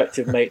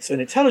prospective mates an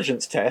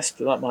intelligence test.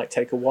 That might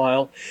take a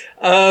while,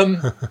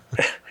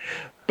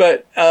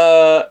 but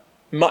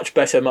much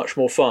better, much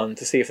more fun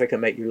to see if they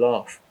can make you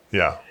laugh.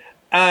 Yeah.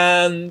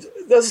 And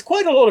there's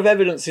quite a lot of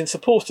evidence in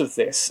support of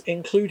this,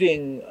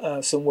 including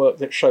some work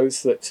that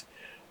shows that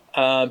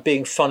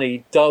being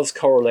funny does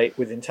correlate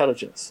with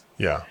intelligence.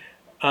 Yeah.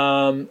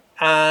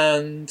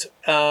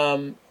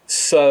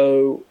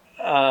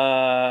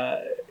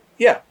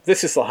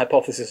 This is the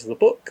hypothesis of the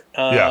book.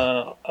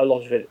 A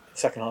lot of it, the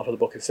second half of the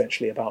book, is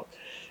essentially about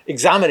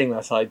examining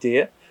that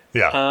idea.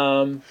 Yeah.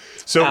 Does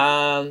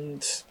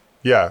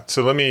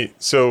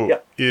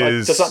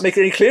that make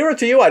it any clearer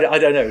to you? I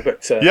don't know,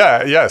 but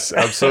yes,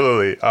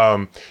 absolutely.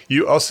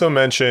 You also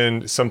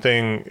mentioned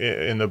something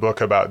in the book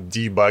about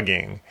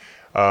debugging.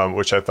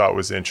 which I thought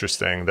was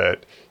interesting,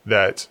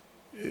 that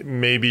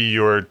maybe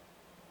you're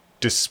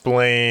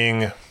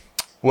displaying,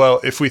 well,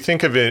 if we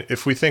think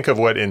of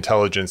what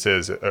intelligence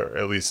is, or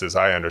at least as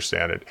I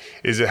understand it,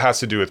 is it has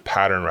to do with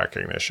pattern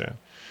recognition.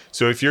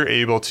 So if you're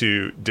able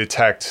to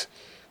detect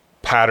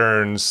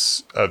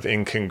patterns of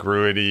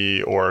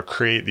incongruity or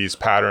create these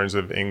patterns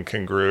of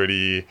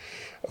incongruity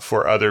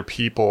for other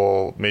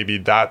people, maybe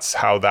that's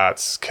how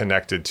that's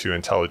connected to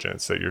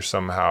intelligence, that you're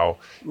somehow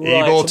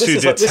able to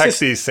detect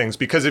these things.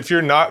 Because if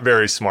you're not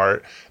very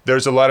smart,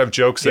 there's a lot of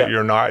jokes that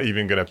you're not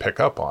even going to pick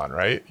up on,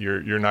 right?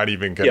 You're not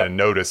even going to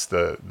notice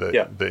the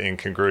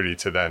incongruity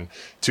to then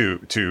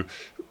to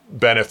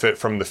benefit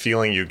from the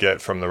feeling you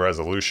get from the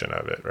resolution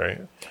of it,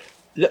 right?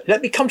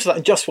 Let me come to that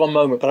in just one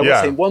moment, but I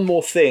want to say one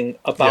more thing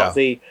about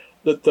the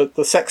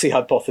sexy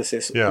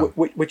hypothesis,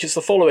 which is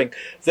the following: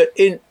 that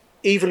in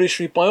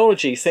evolutionary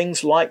biology,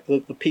 things like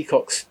the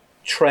peacock's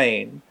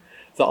train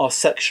that are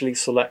sexually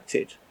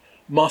selected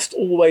must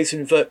always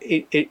involve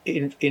a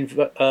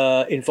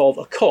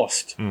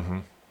cost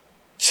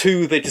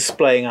to the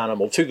displaying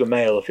animal, to the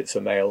male if it's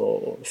a male,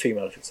 or the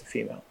female if it's a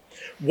female.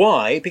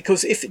 Why?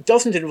 Because if it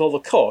doesn't involve a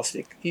cost,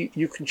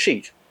 you can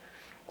cheat.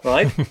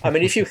 Right? I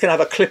mean, if you can have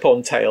a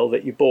clip-on tail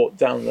that you bought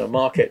down the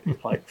market,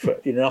 like for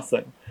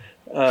nothing,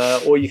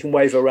 or you can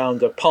wave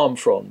around a palm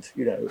frond,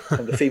 and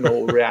the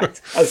female will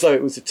react as though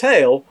it was a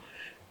tail,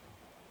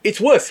 it's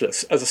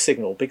worthless as a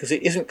signal because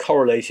it isn't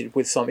correlated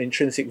with some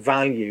intrinsic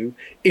value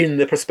in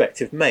the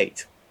prospective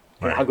mate.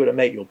 Right. How good a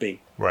mate you'll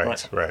be.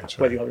 Right.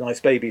 Whether you have nice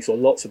babies or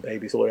lots of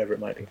babies or whatever it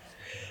might be.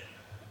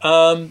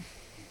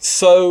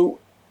 So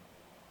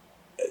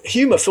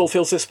humour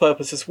fulfills this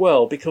purpose as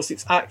well because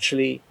it's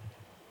actually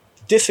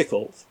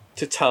difficult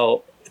to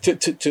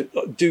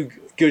do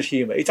good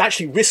humor. It's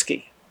actually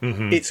risky.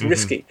 It's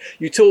risky.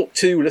 You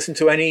listen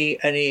to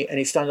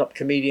any stand-up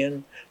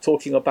comedian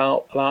talking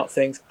about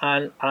things,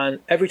 and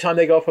every time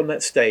they go up on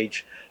that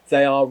stage,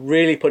 they are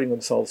really putting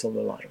themselves on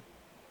the line,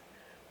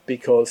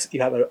 because you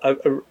have a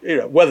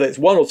whether it's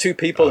one or two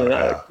people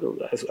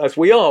as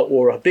we are,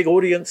 or a big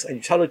audience, and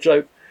you tell a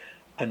joke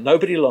and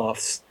nobody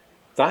laughs.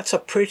 That's a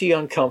pretty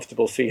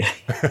uncomfortable feeling.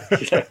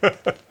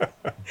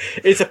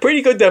 It's a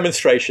pretty good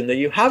demonstration that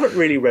you haven't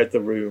really read the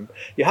room.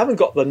 You haven't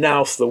got the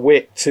nous, the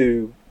wit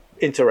to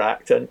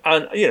interact, and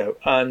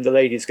the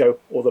ladies go,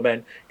 or the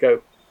men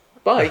go,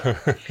 bye.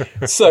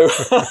 So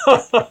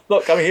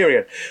not coming here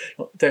again.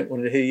 Don't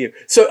want to hear you.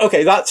 So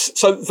okay,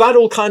 that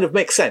all kind of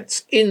makes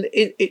sense.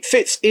 It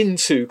fits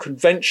into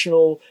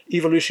conventional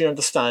evolutionary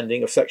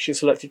understanding of sexually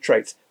selected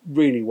traits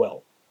really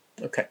well.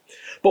 Okay,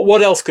 but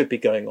what else could be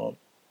going on?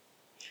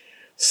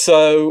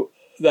 So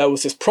there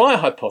was this prior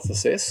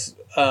hypothesis,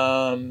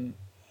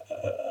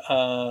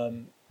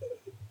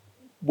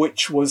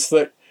 which was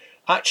that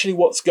actually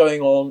what's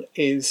going on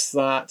is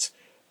that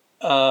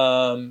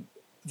the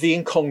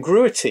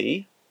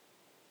incongruity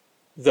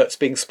that's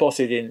being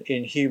spotted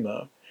in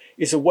humour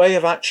is a way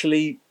of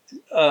actually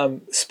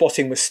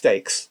spotting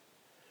mistakes.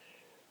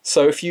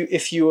 So if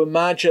you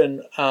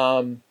imagine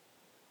the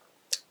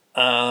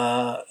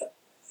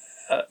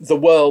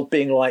world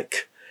being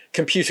like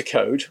computer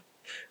code,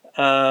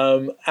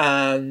 and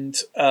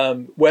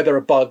where there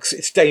are bugs,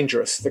 it's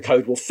dangerous. The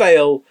code will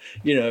fail.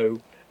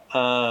 You'll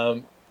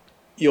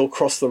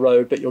cross the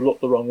road, but you'll look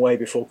the wrong way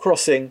before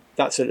crossing.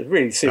 That's a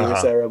really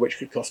serious error, which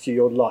could cost you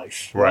your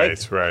life. Right.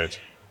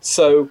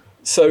 So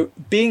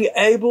being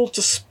able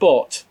to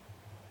spot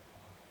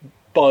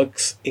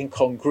bugs,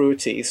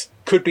 incongruities,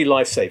 could be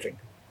life-saving.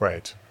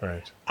 Right.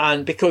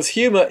 And because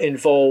humour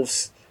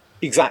involves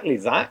exactly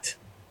that,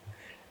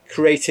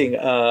 creating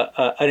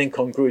an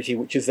incongruity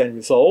which is then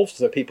resolved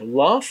so people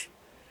laugh,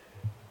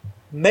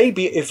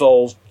 maybe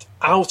evolved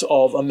out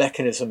of a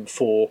mechanism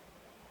for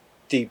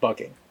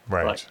debugging.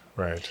 Right.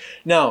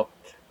 Now,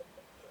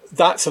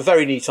 that's a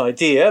very neat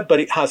idea, but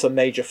it has a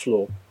major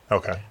flaw.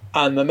 Okay.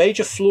 And the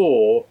major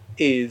flaw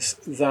is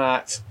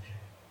that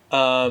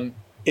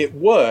it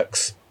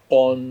works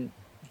on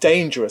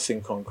dangerous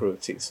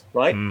incongruities,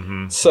 right?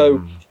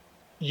 So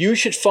you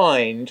should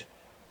find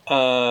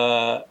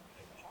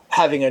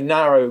having a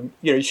narrow,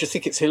 you should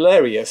think it's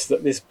hilarious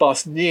that this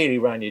bus nearly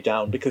ran you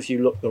down because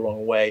you looked the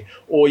wrong way,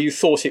 or you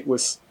thought it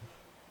was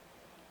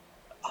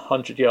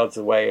 100 yards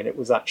away and it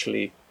was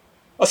actually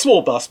a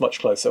small bus much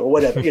closer, or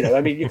whatever.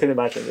 I mean, you can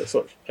imagine this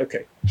sort of,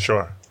 okay.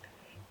 Sure.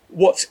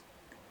 What's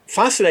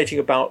fascinating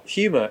about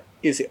humour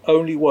is it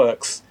only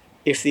works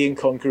if the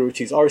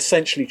incongruities are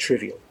essentially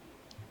trivial.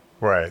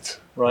 Right.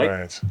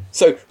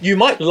 So you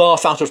might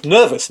laugh out of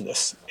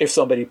nervousness if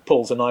somebody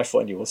pulls a knife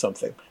on you or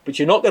something, but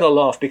you're not going to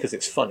laugh because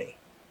it's funny.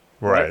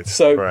 Right.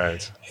 So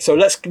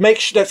let's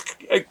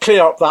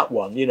clear up that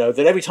one.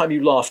 That every time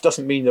you laugh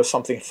doesn't mean there's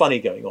something funny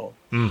going on.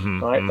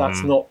 Right.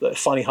 That's not the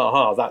funny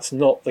ha-ha. That's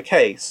not the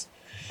case.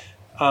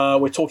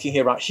 We're talking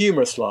here about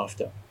humorous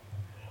laughter,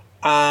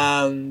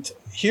 and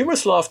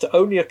humorous laughter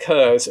only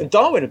occurs, and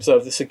Darwin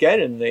observed this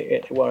again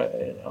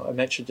I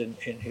mentioned in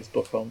his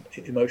book on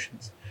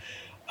emotions.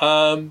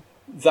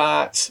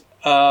 That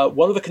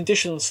one of the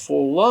conditions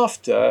for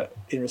laughter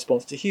in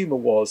response to humour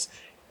was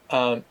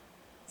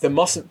it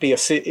mustn't be a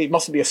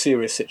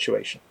serious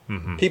situation.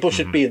 People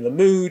should be in the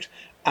mood,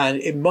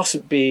 and it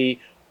mustn't be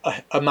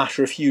a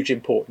matter of huge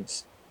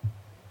importance,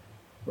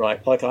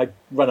 right? Like I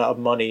run out of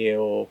money,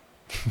 or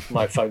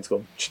my phone's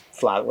gone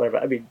flat, whatever.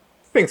 I mean,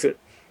 things that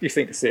you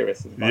think are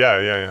serious.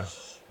 Yeah.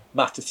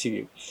 Matter to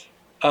you.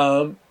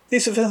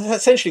 These have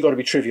essentially got to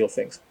be trivial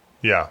things.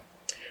 Yeah.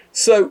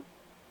 So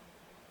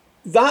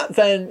that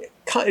then,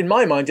 in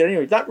my mind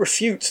anyway, that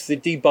refutes the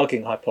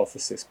debugging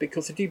hypothesis,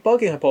 because the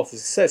debugging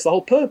hypothesis says the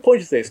whole point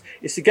of this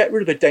is to get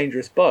rid of the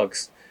dangerous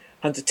bugs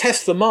and to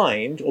test the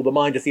mind, or the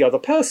mind of the other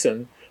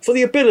person, for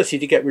the ability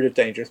to get rid of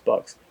dangerous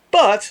bugs.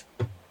 But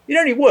it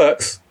only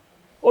works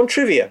on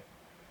trivia.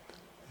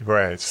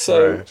 Right.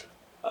 So right.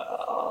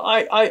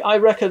 I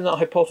reckon that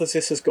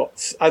hypothesis has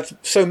got, as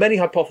so many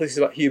hypotheses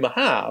about humour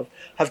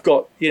have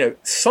got,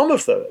 some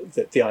of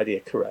the idea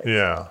correct.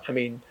 Yeah. I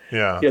mean,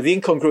 yeah. The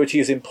incongruity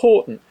is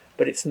important,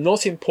 but it's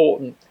not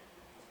important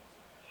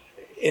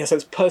in a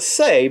sense per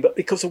se, but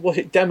because of what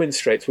it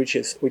demonstrates, which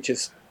is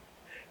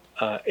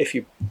if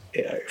you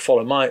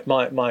follow my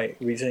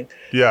reasoning,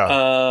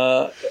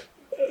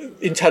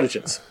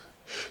 intelligence.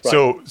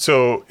 Right.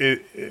 So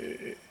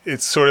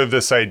it's sort of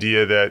this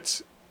idea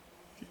that,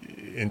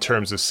 in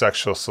terms of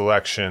sexual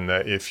selection,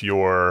 that if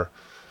you're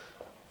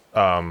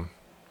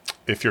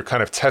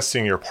kind of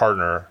testing your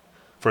partner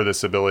for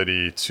this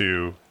ability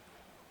to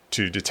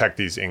detect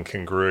these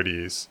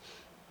incongruities,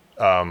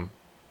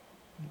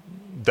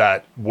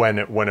 that when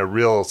a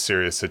real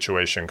serious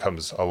situation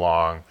comes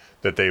along,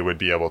 that they would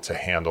be able to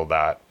handle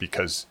that,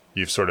 because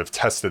you've sort of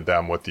tested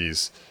them with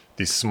these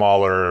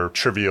smaller,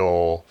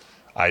 trivial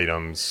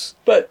items.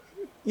 But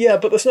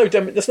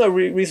there's no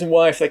reason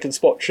why, if they can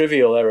spot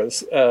trivial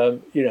errors, they're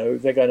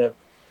going to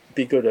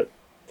be good at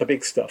the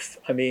big stuff.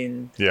 I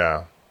mean,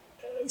 yeah.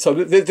 So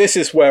this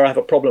is where I have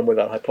a problem with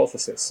that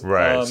hypothesis.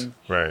 Right.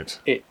 Right.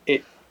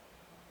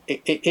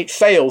 It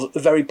fails at the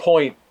very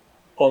point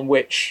on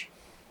which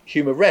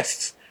humour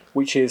rests,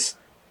 which is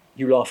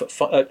you laugh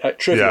at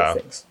trivial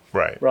things.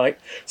 Right. Right.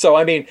 So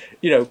I mean,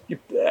 you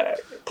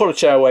pull a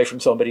chair away from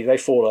somebody, they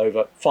fall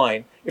over.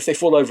 Fine. If they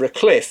fall over a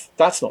cliff,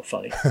 that's not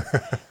funny.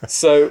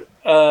 So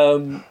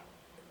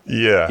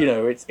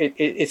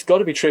it's got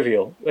to be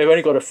trivial. They've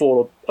only got to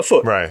fall a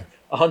foot. Right.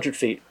 100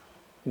 feet.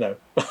 No.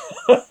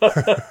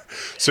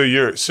 So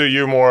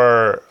you're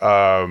more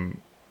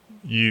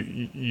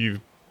you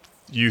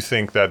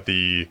think that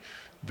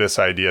this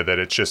idea that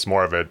it's just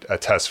more of a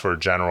test for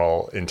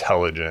general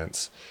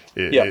intelligence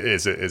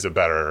is a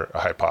better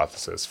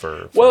hypothesis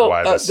for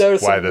why this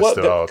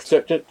developed.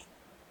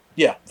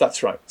 Yeah,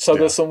 that's right. So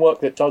there's some work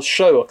that does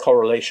show a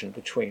correlation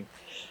between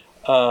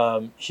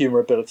humour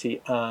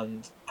ability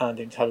and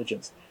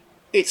intelligence.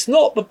 It's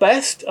not the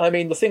best. I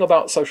mean, the thing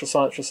about social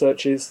science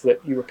research is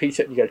that you repeat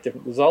it and you get a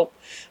different result.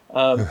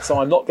 So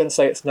I'm not going to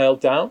say it's nailed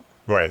down.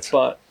 Right.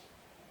 But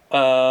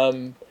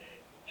the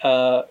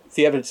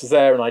evidence is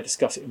there, and I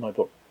discuss it in my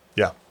book.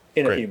 Yeah.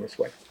 In a humorous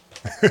way.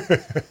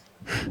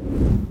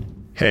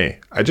 Hey,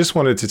 I just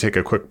wanted to take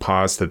a quick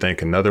pause to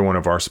thank another one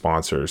of our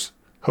sponsors,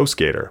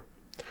 HostGator.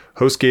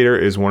 HostGator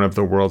is one of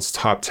the world's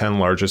top 10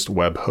 largest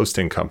web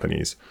hosting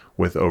companies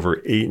with over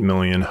 8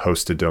 million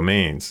hosted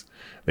domains.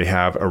 They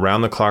have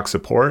around-the-clock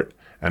support,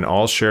 and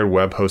all shared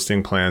web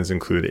hosting plans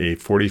include a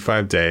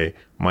 45-day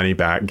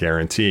money-back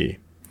guarantee.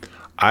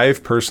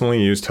 I've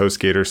personally used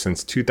HostGator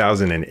since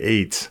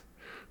 2008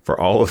 for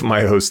all of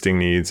my hosting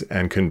needs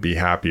and couldn't be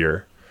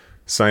happier.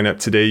 Sign up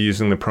today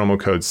using the promo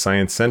code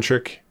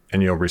ScienceCentric,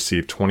 and you'll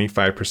receive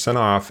 25%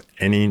 off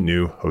any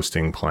new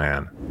hosting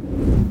plan.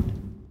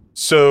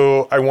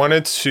 So I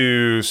wanted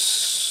to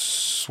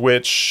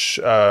switch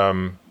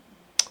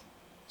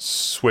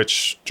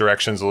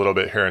directions a little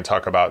bit here and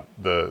talk about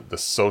the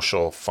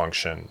social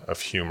function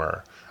of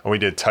humor. And we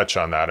did touch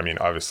on that. I mean,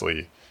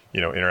 obviously,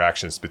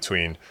 interactions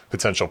between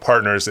potential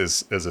partners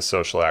is a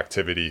social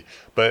activity.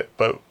 But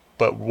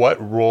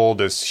what role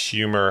does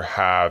humor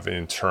have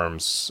in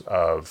terms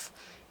of,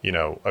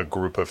 a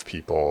group of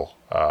people?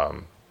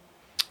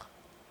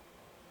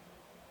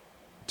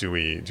 Do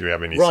we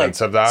have any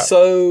sense of that?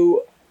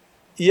 So,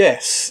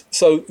 yes.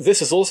 So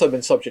this has also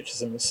been subject to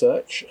some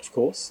research, of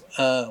course.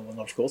 Well,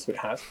 not of course, but it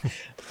has.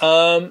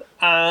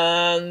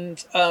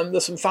 And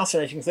there's some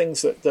fascinating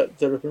things that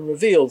have been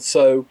revealed.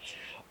 So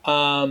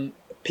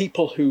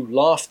people who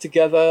laugh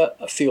together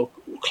feel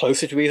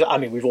closer to each other. I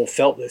mean, we've all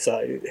felt this.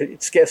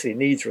 It scarcely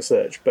needs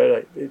research,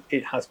 but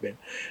it has been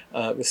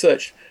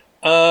researched.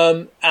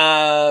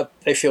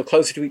 They feel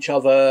closer to each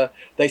other.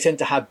 They tend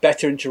to have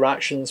better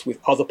interactions with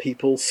other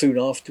people soon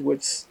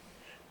afterwards.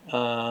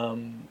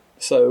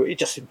 So it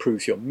just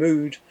improves your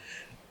mood.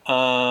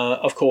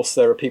 Of course,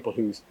 there are people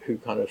who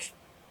kind of,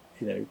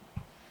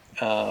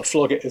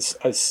 flog it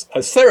as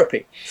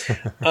therapy.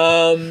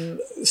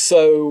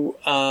 So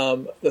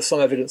there's some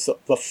evidence that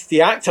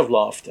the act of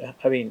laughter,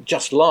 I mean,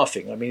 just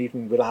laughing, I mean,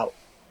 even without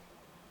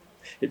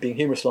it being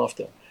humorous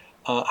laughter,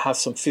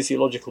 has some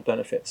physiological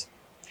benefits.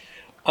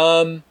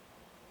 And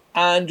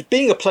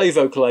being a play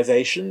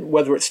vocalization,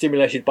 whether it's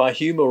stimulated by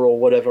humor or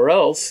whatever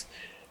else,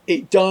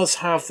 it does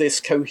have this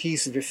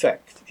cohesive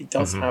effect. It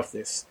does have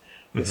this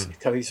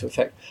cohesive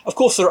effect. Of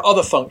course, there are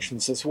other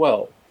functions as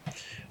well,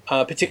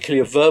 particularly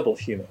of verbal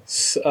humour.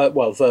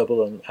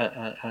 Verbal and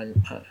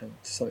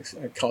some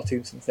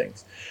cartoons and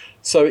things.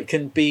 So it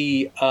can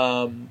be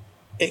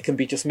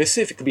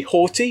dismissive. It can be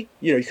haughty.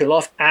 You can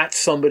laugh at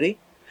somebody.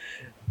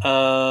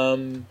 I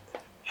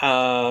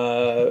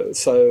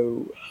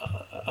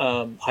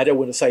don't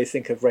want to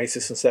think of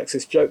racist and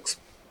sexist jokes.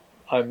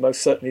 I'm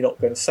most certainly not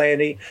going to say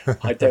any.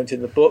 I don't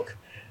in the book.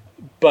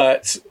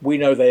 But we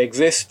know they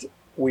exist.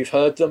 We've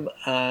heard them,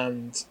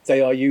 and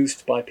they are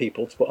used by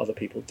people to put other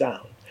people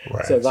down.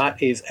 Right. So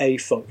that is a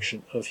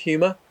function of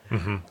humour.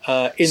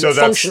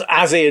 Function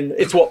as in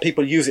it's what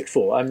people use it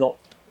for. I'm not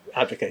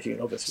advocating it,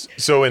 obviously.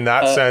 So in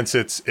that sense,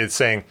 it's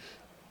saying,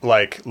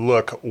 like,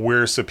 look,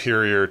 we're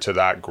superior to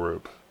that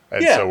group.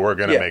 And so we're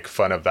going to make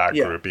fun of that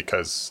group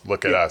because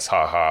look at us,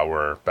 haha,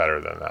 we're better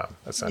than them,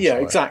 essentially. Yeah,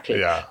 exactly.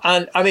 Yeah.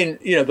 And I mean,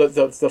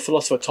 the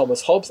philosopher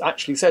Thomas Hobbes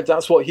actually said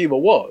that's what humour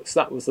was.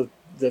 That was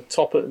the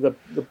top of the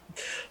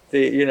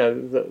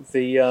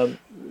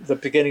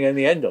beginning and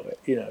the end of it.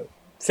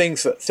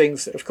 Things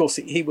that of course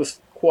he was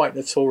quite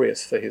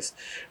notorious for his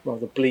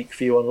rather bleak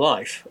view on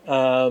life,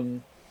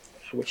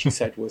 which he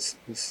said was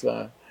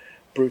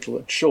brutal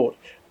and short.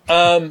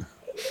 Humour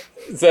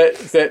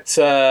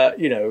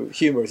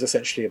is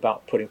essentially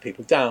about putting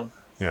people down.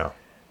 Yeah.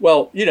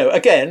 Well,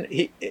 again,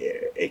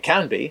 it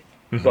can be,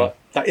 but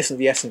that isn't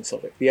the essence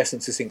of it. The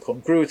essence is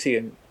incongruity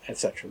and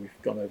etc. We've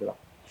gone over that.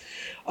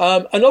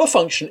 Another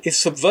function is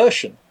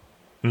subversion.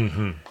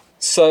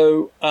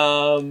 So,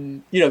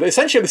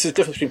 essentially this is the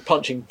difference between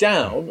punching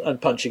down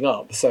and punching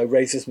up. So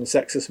racism and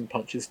sexism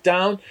punches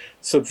down,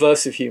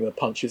 subversive humour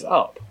punches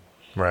up.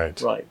 Right.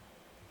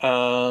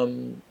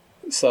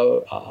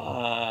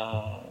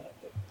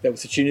 There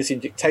was a Tunisian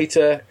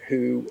dictator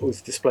who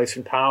was displaced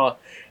from power,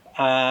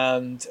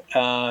 and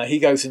he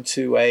goes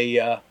into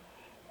a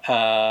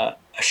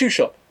shoe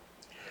shop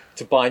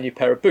to buy a new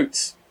pair of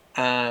boots,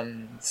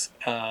 and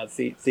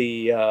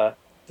the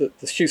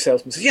shoe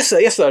salesman says,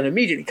 yes sir, and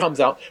immediately comes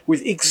out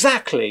with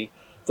exactly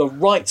the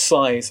right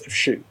size of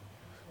shoe,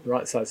 the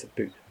right size of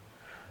boot.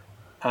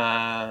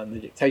 And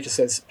the dictator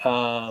says,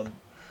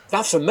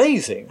 that's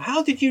amazing.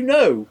 How did you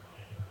know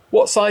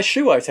what size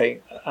shoe I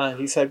take? And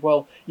he said,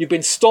 well, you've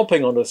been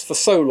stomping on us for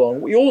so long,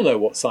 we all know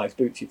what size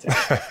boots you take.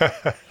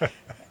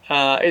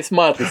 It's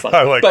mildly funny.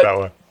 I like that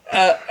one.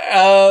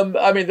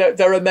 I mean,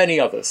 there are many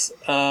others.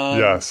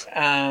 Yes.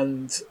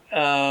 And,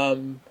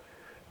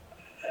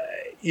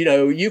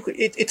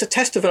 it's a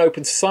test of an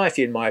open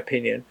society, in my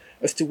opinion,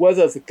 as to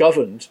whether the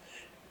governed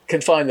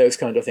can find those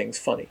kind of things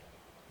funny.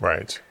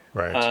 Right.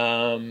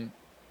 In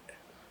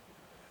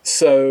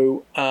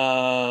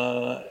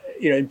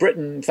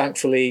Britain,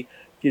 thankfully,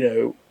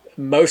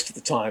 most of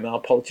the time, our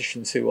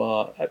politicians, who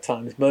are at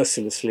times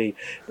mercilessly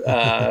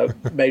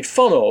made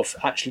fun of,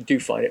 actually do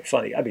find it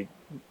funny. I mean,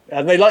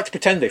 and they like to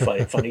pretend they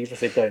find it funny, even if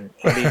they don't.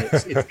 I mean,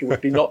 it would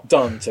be not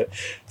done to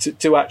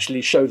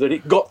actually show that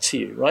it got to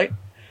you, right?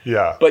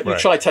 Yeah. But you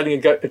try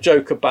telling a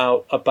joke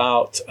about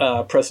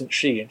President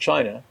Xi in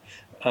China,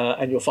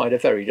 and you'll find a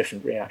very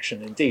different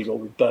reaction indeed, or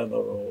with Burma,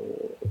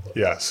 or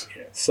yes.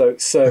 So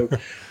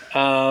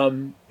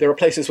there are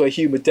places where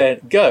humour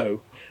daren't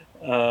go.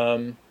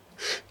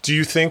 Do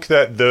you think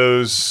that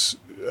those,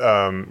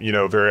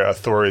 very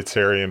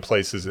authoritarian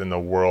places in the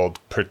world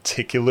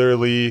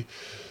particularly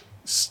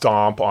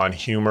stomp on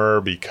humor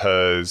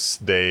because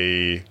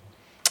they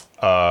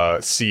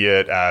see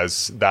it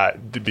as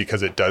that,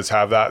 because it does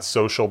have that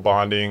social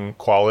bonding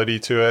quality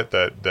to it,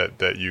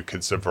 that you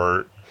could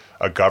subvert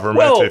a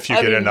government if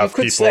you get enough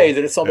people? You could say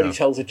that if somebody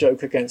tells a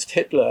joke against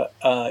Hitler,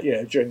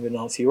 during the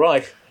Nazi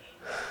Reich,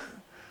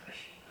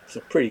 it's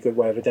a pretty good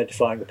way of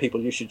identifying the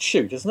people you should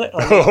shoot, isn't it?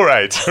 I mean,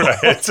 right.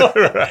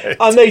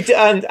 And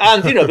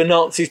the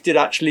Nazis did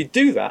actually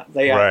do that.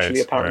 They actually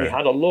apparently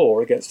had a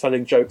law against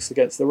telling jokes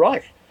against the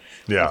Reich.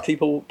 Yeah. And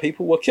people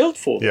were killed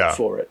for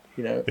it.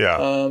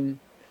 Yeah.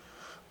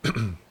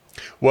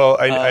 Well,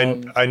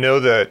 I know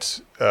that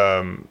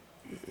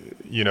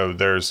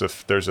there's a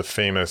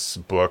famous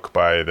book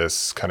by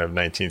this kind of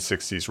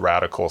 1960s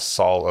radical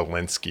Saul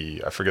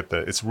Alinsky. I forget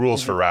it's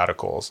Rules for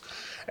Radicals.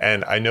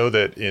 And I know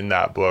that in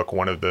that book,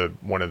 one of the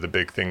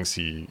big things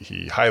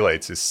he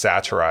highlights is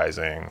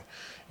satirizing,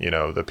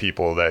 the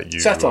people that you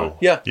satire,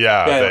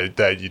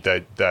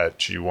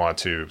 that you want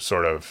to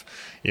sort of,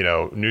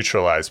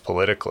 neutralize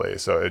politically.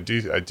 So I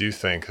do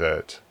think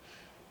that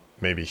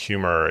maybe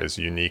humor is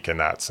unique in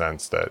that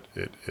sense, that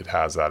it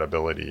has that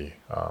ability,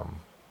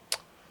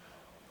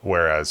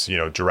 whereas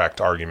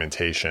direct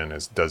argumentation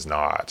does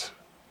not.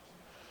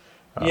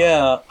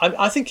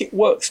 I think it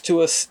works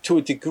to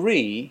a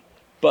degree.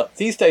 But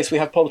these days we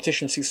have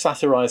politicians who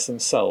satirize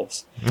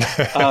themselves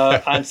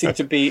and seem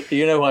to be,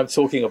 who I'm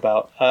talking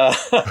about. I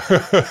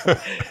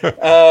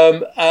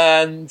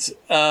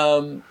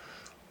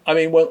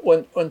mean,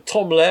 when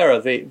Tom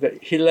Lehrer, the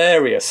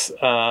hilarious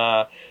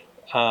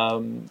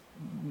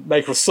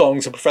maker of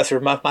songs and professor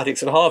of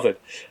mathematics at Harvard,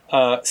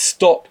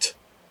 stopped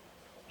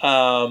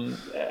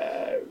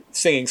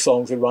singing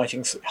songs and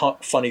writing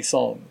funny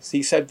songs.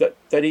 He said that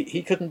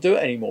he couldn't do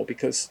it anymore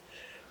because,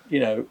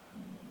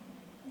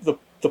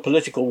 the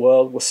political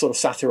world was sort of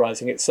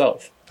satirizing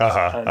itself,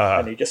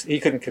 and he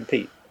couldn't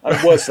compete.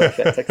 Words to that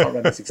effect. I can't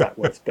remember his exact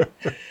words, but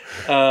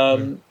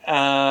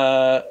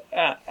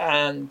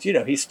and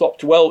he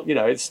stopped. Well,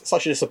 it's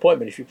such a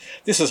disappointment.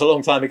 This is a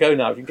long time ago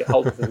now. If you can get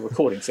hold of the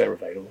recordings, they're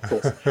available, of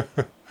course,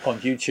 on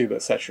YouTube,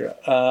 etc.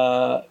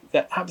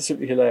 They're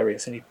absolutely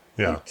hilarious, and he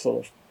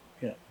sort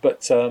of,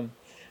 but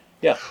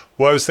yeah.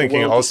 Well, I was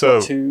thinking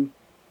also.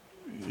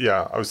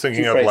 I was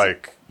thinking of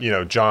like,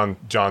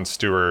 Jon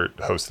Stewart,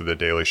 host of The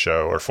Daily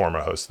Show, or former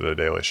host of The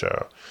Daily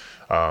Show,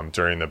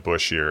 during the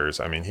Bush years.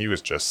 I mean, he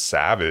was just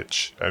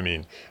savage. I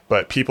mean,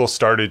 but people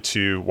started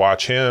to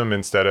watch him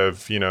instead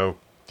of,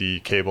 the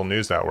cable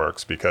news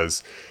networks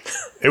because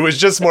it was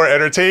just more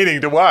entertaining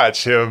to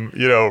watch him,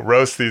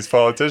 roast these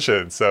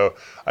politicians. So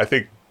I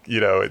think,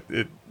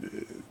 it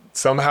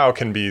somehow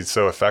can be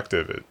so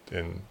effective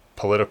in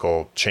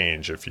political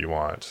change if you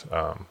want.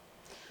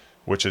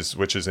 Which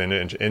is an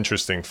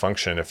interesting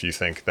function if you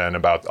think then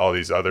about all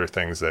these other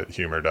things that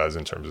humor does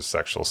in terms of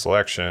sexual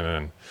selection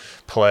and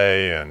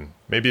play, and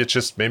maybe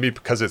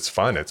because it's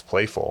fun, it's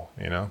playful,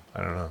 I don't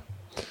know.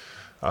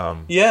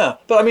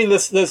 But I mean,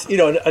 there's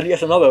and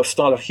yet another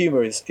style of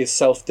humor is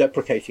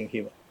self-deprecating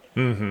humor.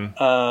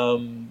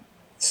 Mm-hmm.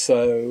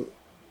 So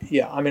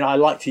yeah, I mean, I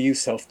like to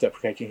use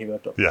self-deprecating humor,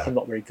 but I'm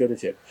not very good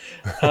at it.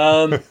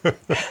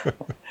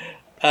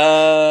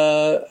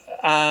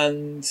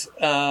 And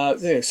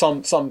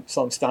some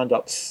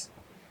stand-ups,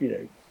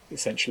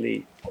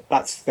 essentially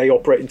they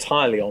operate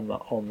entirely on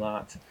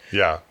that.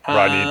 Yeah,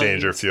 Rodney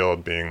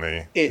Dangerfield being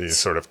the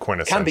sort of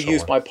quintessential. Can be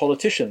used by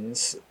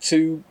politicians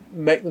to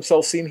make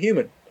themselves seem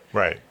human.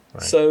 Right.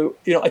 So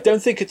I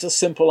don't think it's as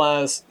simple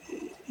as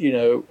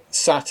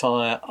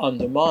satire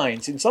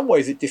undermines. In some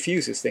ways, it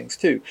diffuses things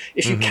too.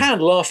 If you can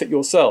laugh at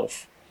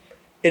yourself,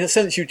 in a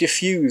sense, you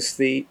diffuse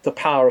the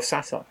power of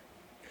satire.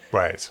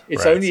 Right.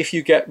 It's only if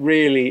you get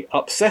really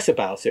upset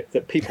about it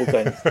that people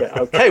then say,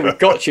 okay, we've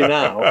got you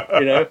now,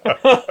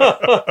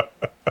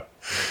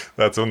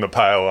 That's when the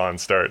pile on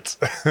starts.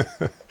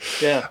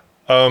 Yeah.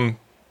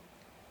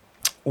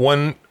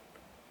 One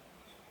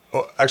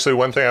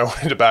thing I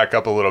wanted to back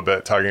up a little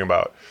bit, talking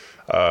about,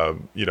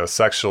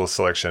 sexual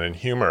selection and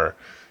humor.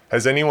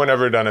 Has anyone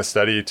ever done a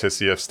study to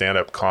see if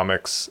stand-up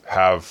comics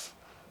have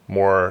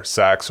more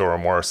sex or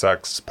more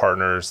sex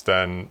partners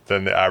than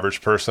the average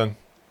person?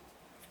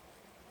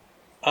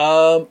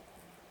 There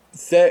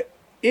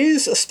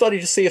is a study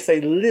to see if they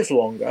live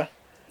longer,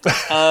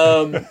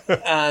 and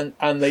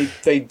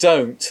they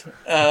don't.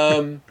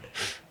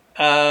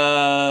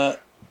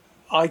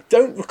 I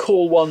don't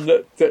recall one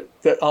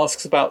that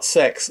asks about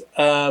sex.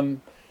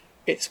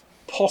 It's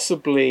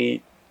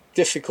possibly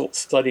difficult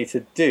study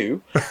to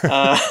do.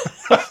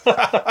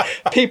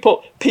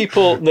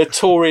 People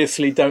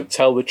notoriously don't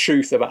tell the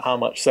truth about how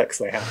much sex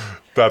they have.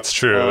 That's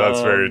true.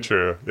 That's very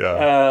true.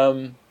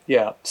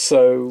 Yeah.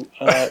 So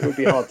it would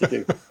be hard to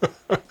do.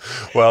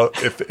 Well,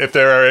 if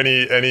there are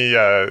any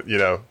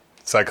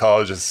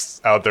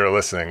psychologists out there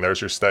listening, there's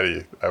your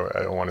study.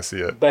 I want to see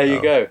it. There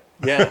you go.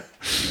 Yeah.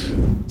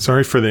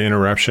 Sorry for the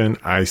interruption.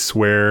 I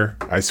swear,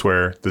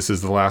 this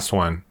is the last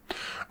one.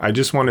 I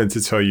just wanted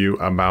to tell you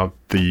about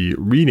the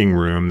reading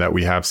room that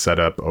we have set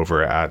up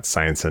over at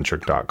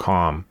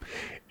sciencecentric.com.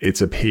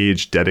 It's a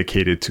page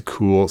dedicated to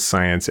cool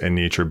science and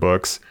nature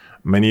books,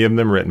 many of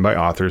them written by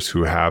authors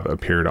who have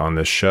appeared on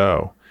this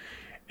show.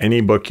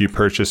 Any book you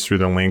purchase through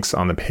the links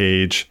on the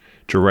page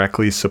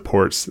directly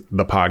supports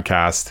the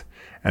podcast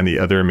and the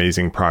other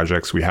amazing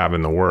projects we have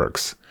in the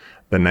works.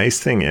 The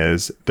nice thing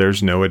is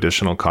there's no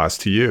additional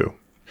cost to you.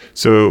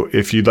 So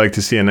if you'd like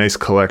to see a nice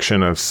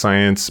collection of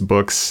science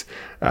books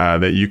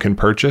that you can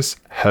purchase,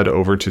 head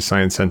over to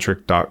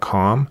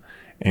sciencecentric.com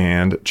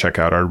and check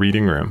out our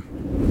reading room.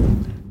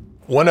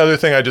 One other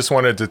thing I just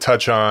wanted to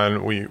touch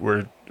on,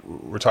 we're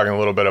talking a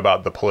little bit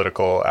about the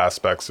political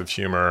aspects of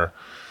humor,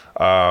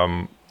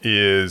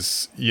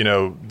 is,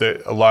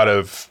 a lot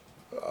of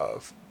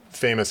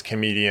famous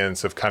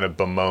comedians have kind of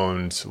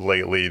bemoaned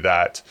lately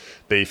that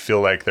they feel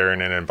like they're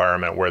in an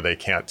environment where they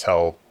can't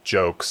tell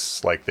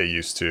jokes like they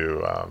used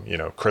to.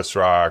 Chris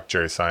Rock,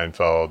 Jerry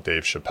Seinfeld,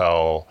 Dave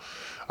Chappelle,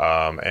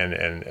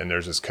 and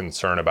there's this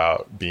concern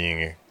about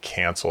being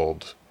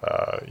canceled,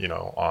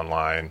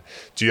 online.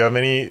 Do you have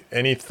any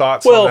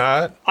thoughts on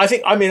that? I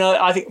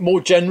think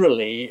more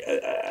generally,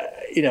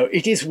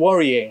 it is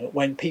worrying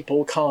when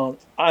people can't,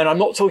 and I'm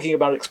not talking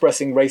about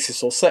expressing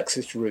racist or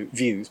sexist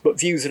views, but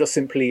views that are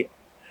simply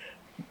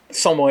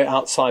somewhere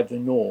outside the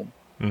norm.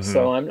 Mm-hmm.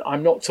 So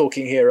I'm not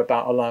talking here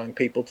about allowing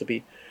people to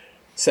be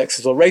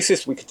sexist or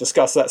racist. We could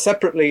discuss that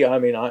separately. I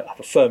mean, I have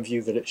a firm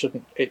view that it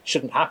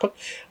shouldn't happen.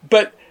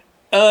 But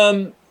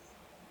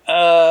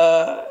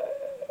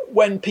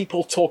when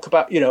people talk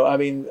about,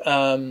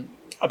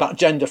 about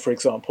gender, for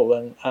example,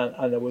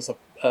 and there was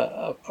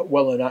a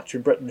well-known actor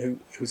in Britain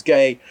who's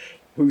gay,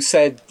 who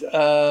said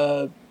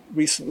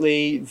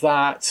recently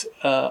that,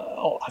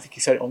 I think he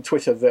said it on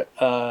Twitter,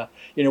 that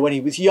when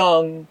he was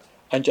young,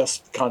 and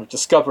just kind of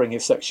discovering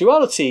his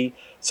sexuality,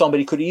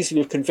 somebody could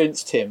easily have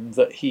convinced him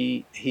that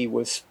he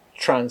was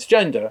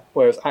transgender,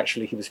 whereas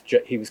actually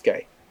he was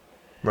gay.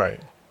 Right.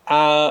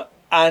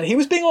 And he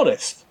was being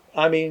honest.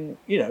 I mean,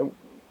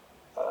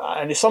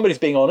 and if somebody's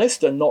being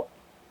honest and not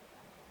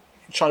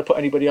trying to put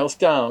anybody else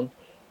down,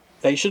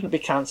 they shouldn't be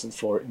cancelled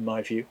for it, in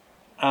my view.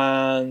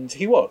 And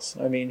he was.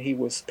 I mean, he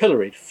was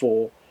pilloried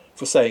for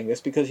saying this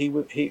because he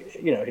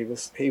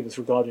was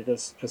regarded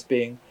as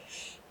being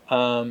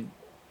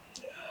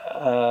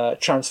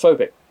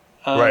transphobic.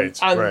 Right.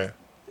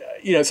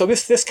 So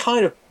this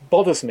kind of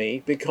bothers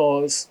me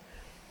because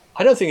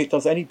I don't think it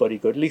does anybody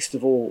good, least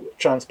of all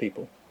trans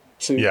people,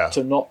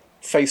 to not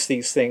face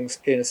these things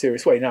in a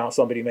serious way. Now,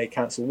 somebody may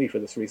cancel me for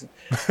this reason,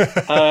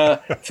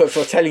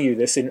 for telling you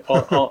this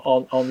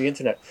on the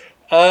internet.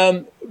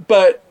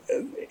 But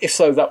if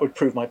so, that would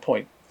prove my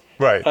point.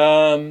 Right.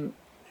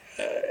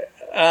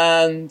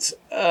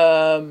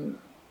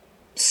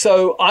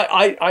 So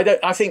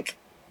I think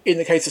in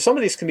the case of some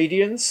of these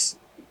comedians,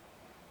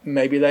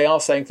 maybe they are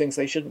saying things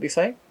they shouldn't be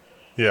saying.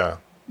 Yeah.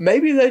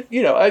 Maybe that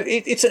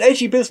it's an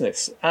edgy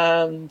business,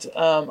 and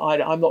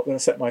I'm not going to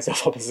set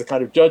myself up as a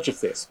kind of judge of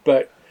this,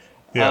 but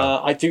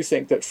I do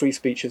think that free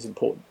speech is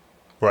important.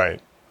 Right,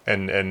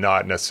 and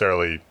not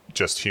necessarily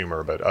just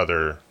humor, but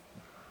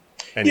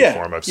any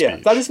form of speech. Yeah,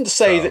 that isn't to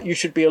say that you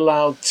should be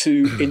allowed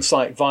to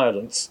incite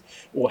violence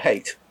or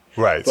hate.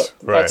 Right, but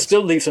that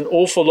still leaves an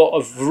awful lot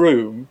of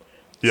room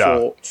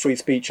for free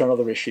speech on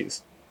other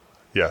issues.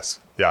 Yes,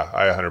 yeah,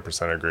 I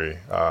 100% agree.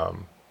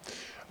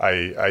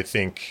 I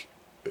think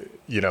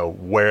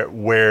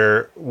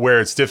where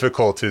it's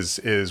difficult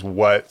is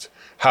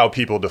how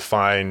people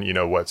define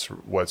what's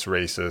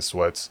racist,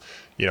 what's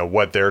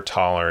what their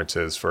tolerance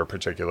is for a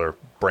particular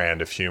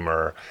brand of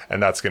humor,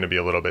 and that's going to be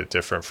a little bit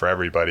different for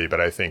everybody. But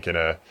I think in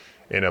a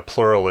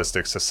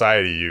pluralistic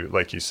society,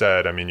 like you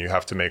said, I mean, you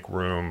have to make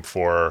room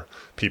for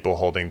people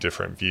holding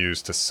different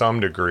views to some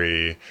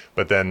degree,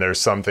 but then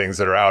there's some things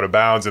that are out of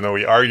bounds, and then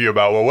we argue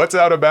about, well, what's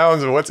out of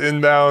bounds and what's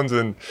in bounds,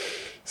 and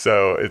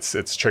so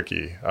it's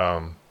tricky.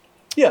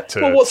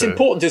 What's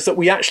important is that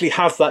we actually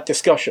have that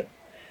discussion.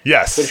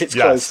 Yes. But if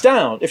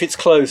it's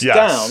closed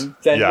down,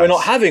 then we're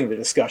not having the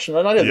discussion,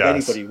 and I don't think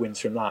anybody wins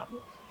from that.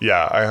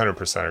 Yeah, I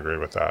 100% agree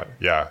with that.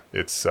 Yeah,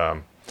 it's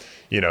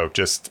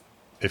just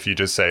if you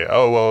just say,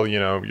 oh well,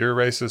 you're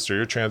racist or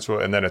you're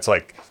transphobic, and then it's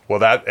like, well,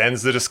 that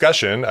ends the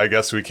discussion. I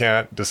guess we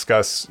can't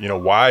discuss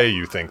why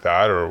you think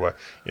that or what.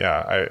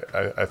 Yeah,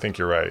 I think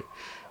you're right.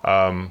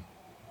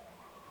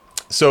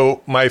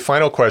 So my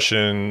final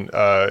question,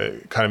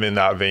 kind of in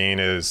that vein,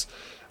 is,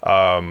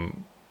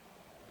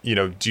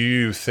 do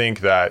you think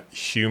that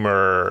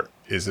humor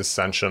is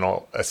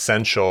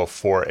essential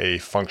for a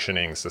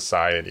functioning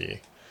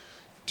society?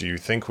 Do you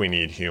think we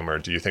need humor?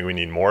 Do you think we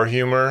need more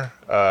humor?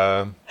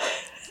 Are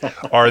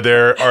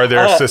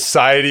there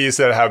societies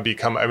that have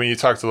become? I mean, you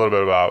talked a little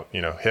bit about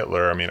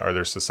Hitler. I mean, are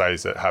there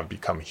societies that have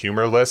become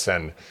humorless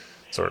and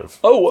sort of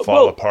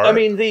fall apart? I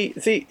mean, the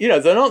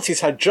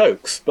Nazis had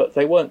jokes, but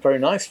they weren't very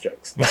nice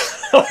jokes. Right.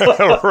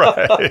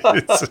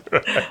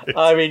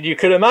 I mean, you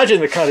could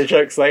imagine the kind of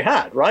jokes they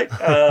had, right?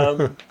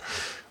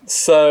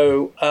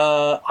 So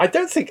I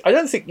don't think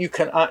you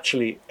can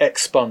actually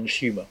expunge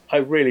humor. I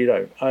really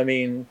don't. I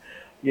mean,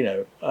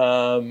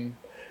 even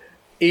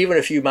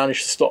if you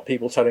manage to stop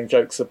people telling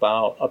jokes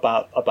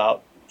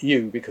about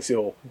you because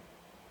you're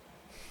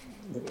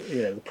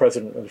the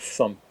president of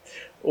some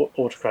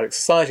autocratic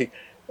society,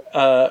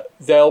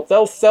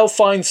 they'll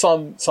find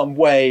some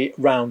way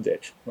round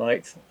it,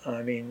 right?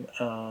 I mean,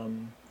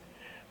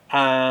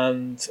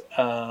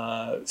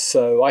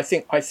 so I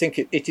think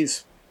it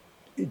is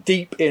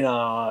deep in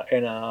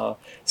our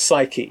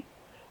psyche,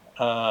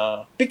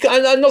 and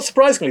not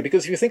surprisingly,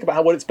 because if you think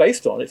about what it's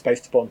based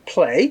upon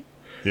play,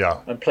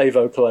 and play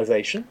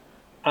vocalization,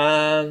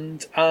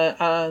 and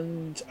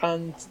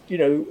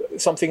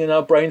something in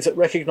our brains that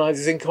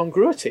recognizes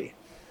incongruity.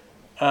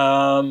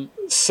 That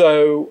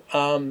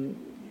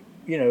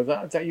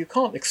you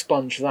can't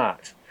expunge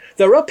that.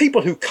 There are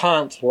people who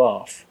can't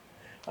laugh.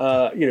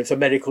 It's a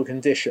medical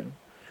condition.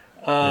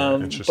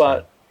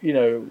 But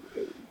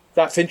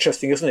that's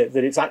interesting, isn't it?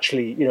 That it's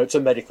actually, it's a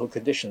medical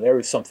condition. There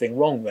is something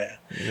wrong there.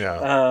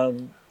 Yeah.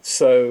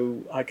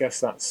 So I guess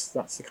that's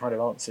the kind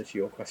of answer to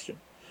your question.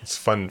 It's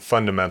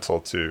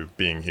fundamental to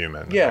being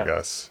human, I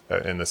guess,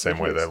 in the same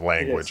way that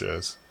language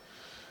is.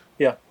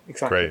 Yeah,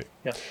 exactly. Great.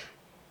 Yeah.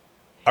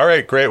 All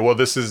right, great. Well,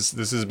 this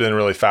has been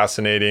really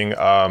fascinating.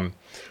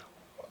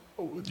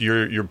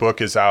 Your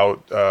book is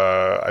out,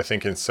 I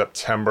think, in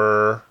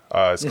September.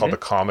 It's called The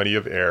Comedy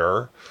of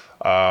Error.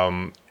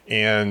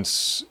 And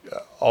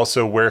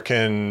also, where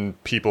can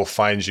people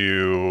find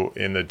you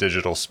in the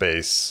digital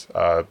space?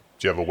 Do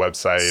you have a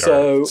website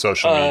or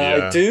social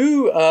media? I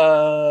do.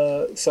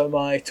 So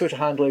my Twitter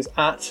handle is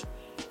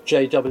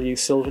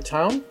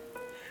 @JWSilvertown,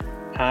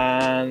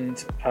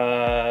 and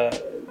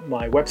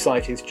my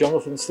website is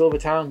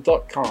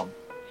jonathansilvertown.com.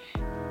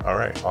 All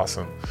right,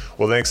 awesome.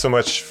 Well, thanks so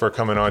much for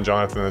coming on,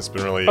 Jonathan. It's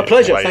been really a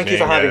pleasure. Thank you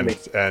for having me.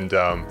 And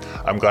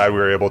I'm glad we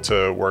were able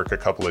to work a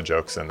couple of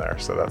jokes in there,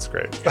 so that's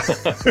great.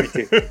 Me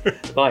too.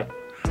 Bye.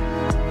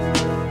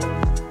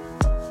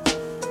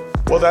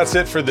 Well, that's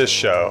it for this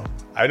show.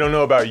 I don't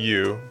know about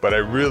you, but I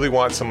really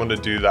want someone to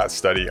do that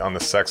study on the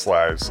sex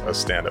lives of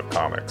stand-up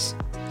comics.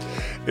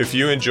 If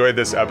you enjoyed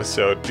this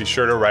episode, be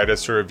sure to write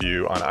us a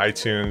review on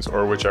iTunes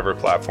or whichever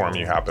platform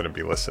you happen to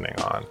be listening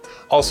on.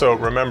 Also,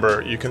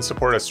 remember, you can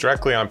support us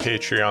directly on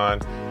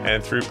Patreon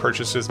and through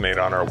purchases made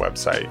on our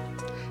website.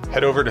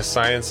 Head over to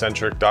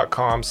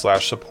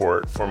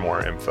sciencecentric.com/support for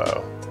more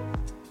info.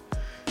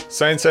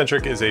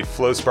 Sciencecentric is a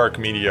FlowSpark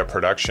Media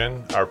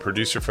production. Our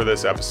producer for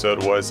this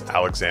episode was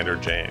Alexander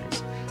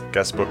James.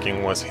 Guest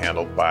booking was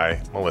handled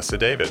by Melissa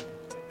David.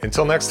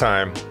 Until next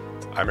time,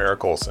 I'm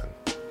Eric Olson.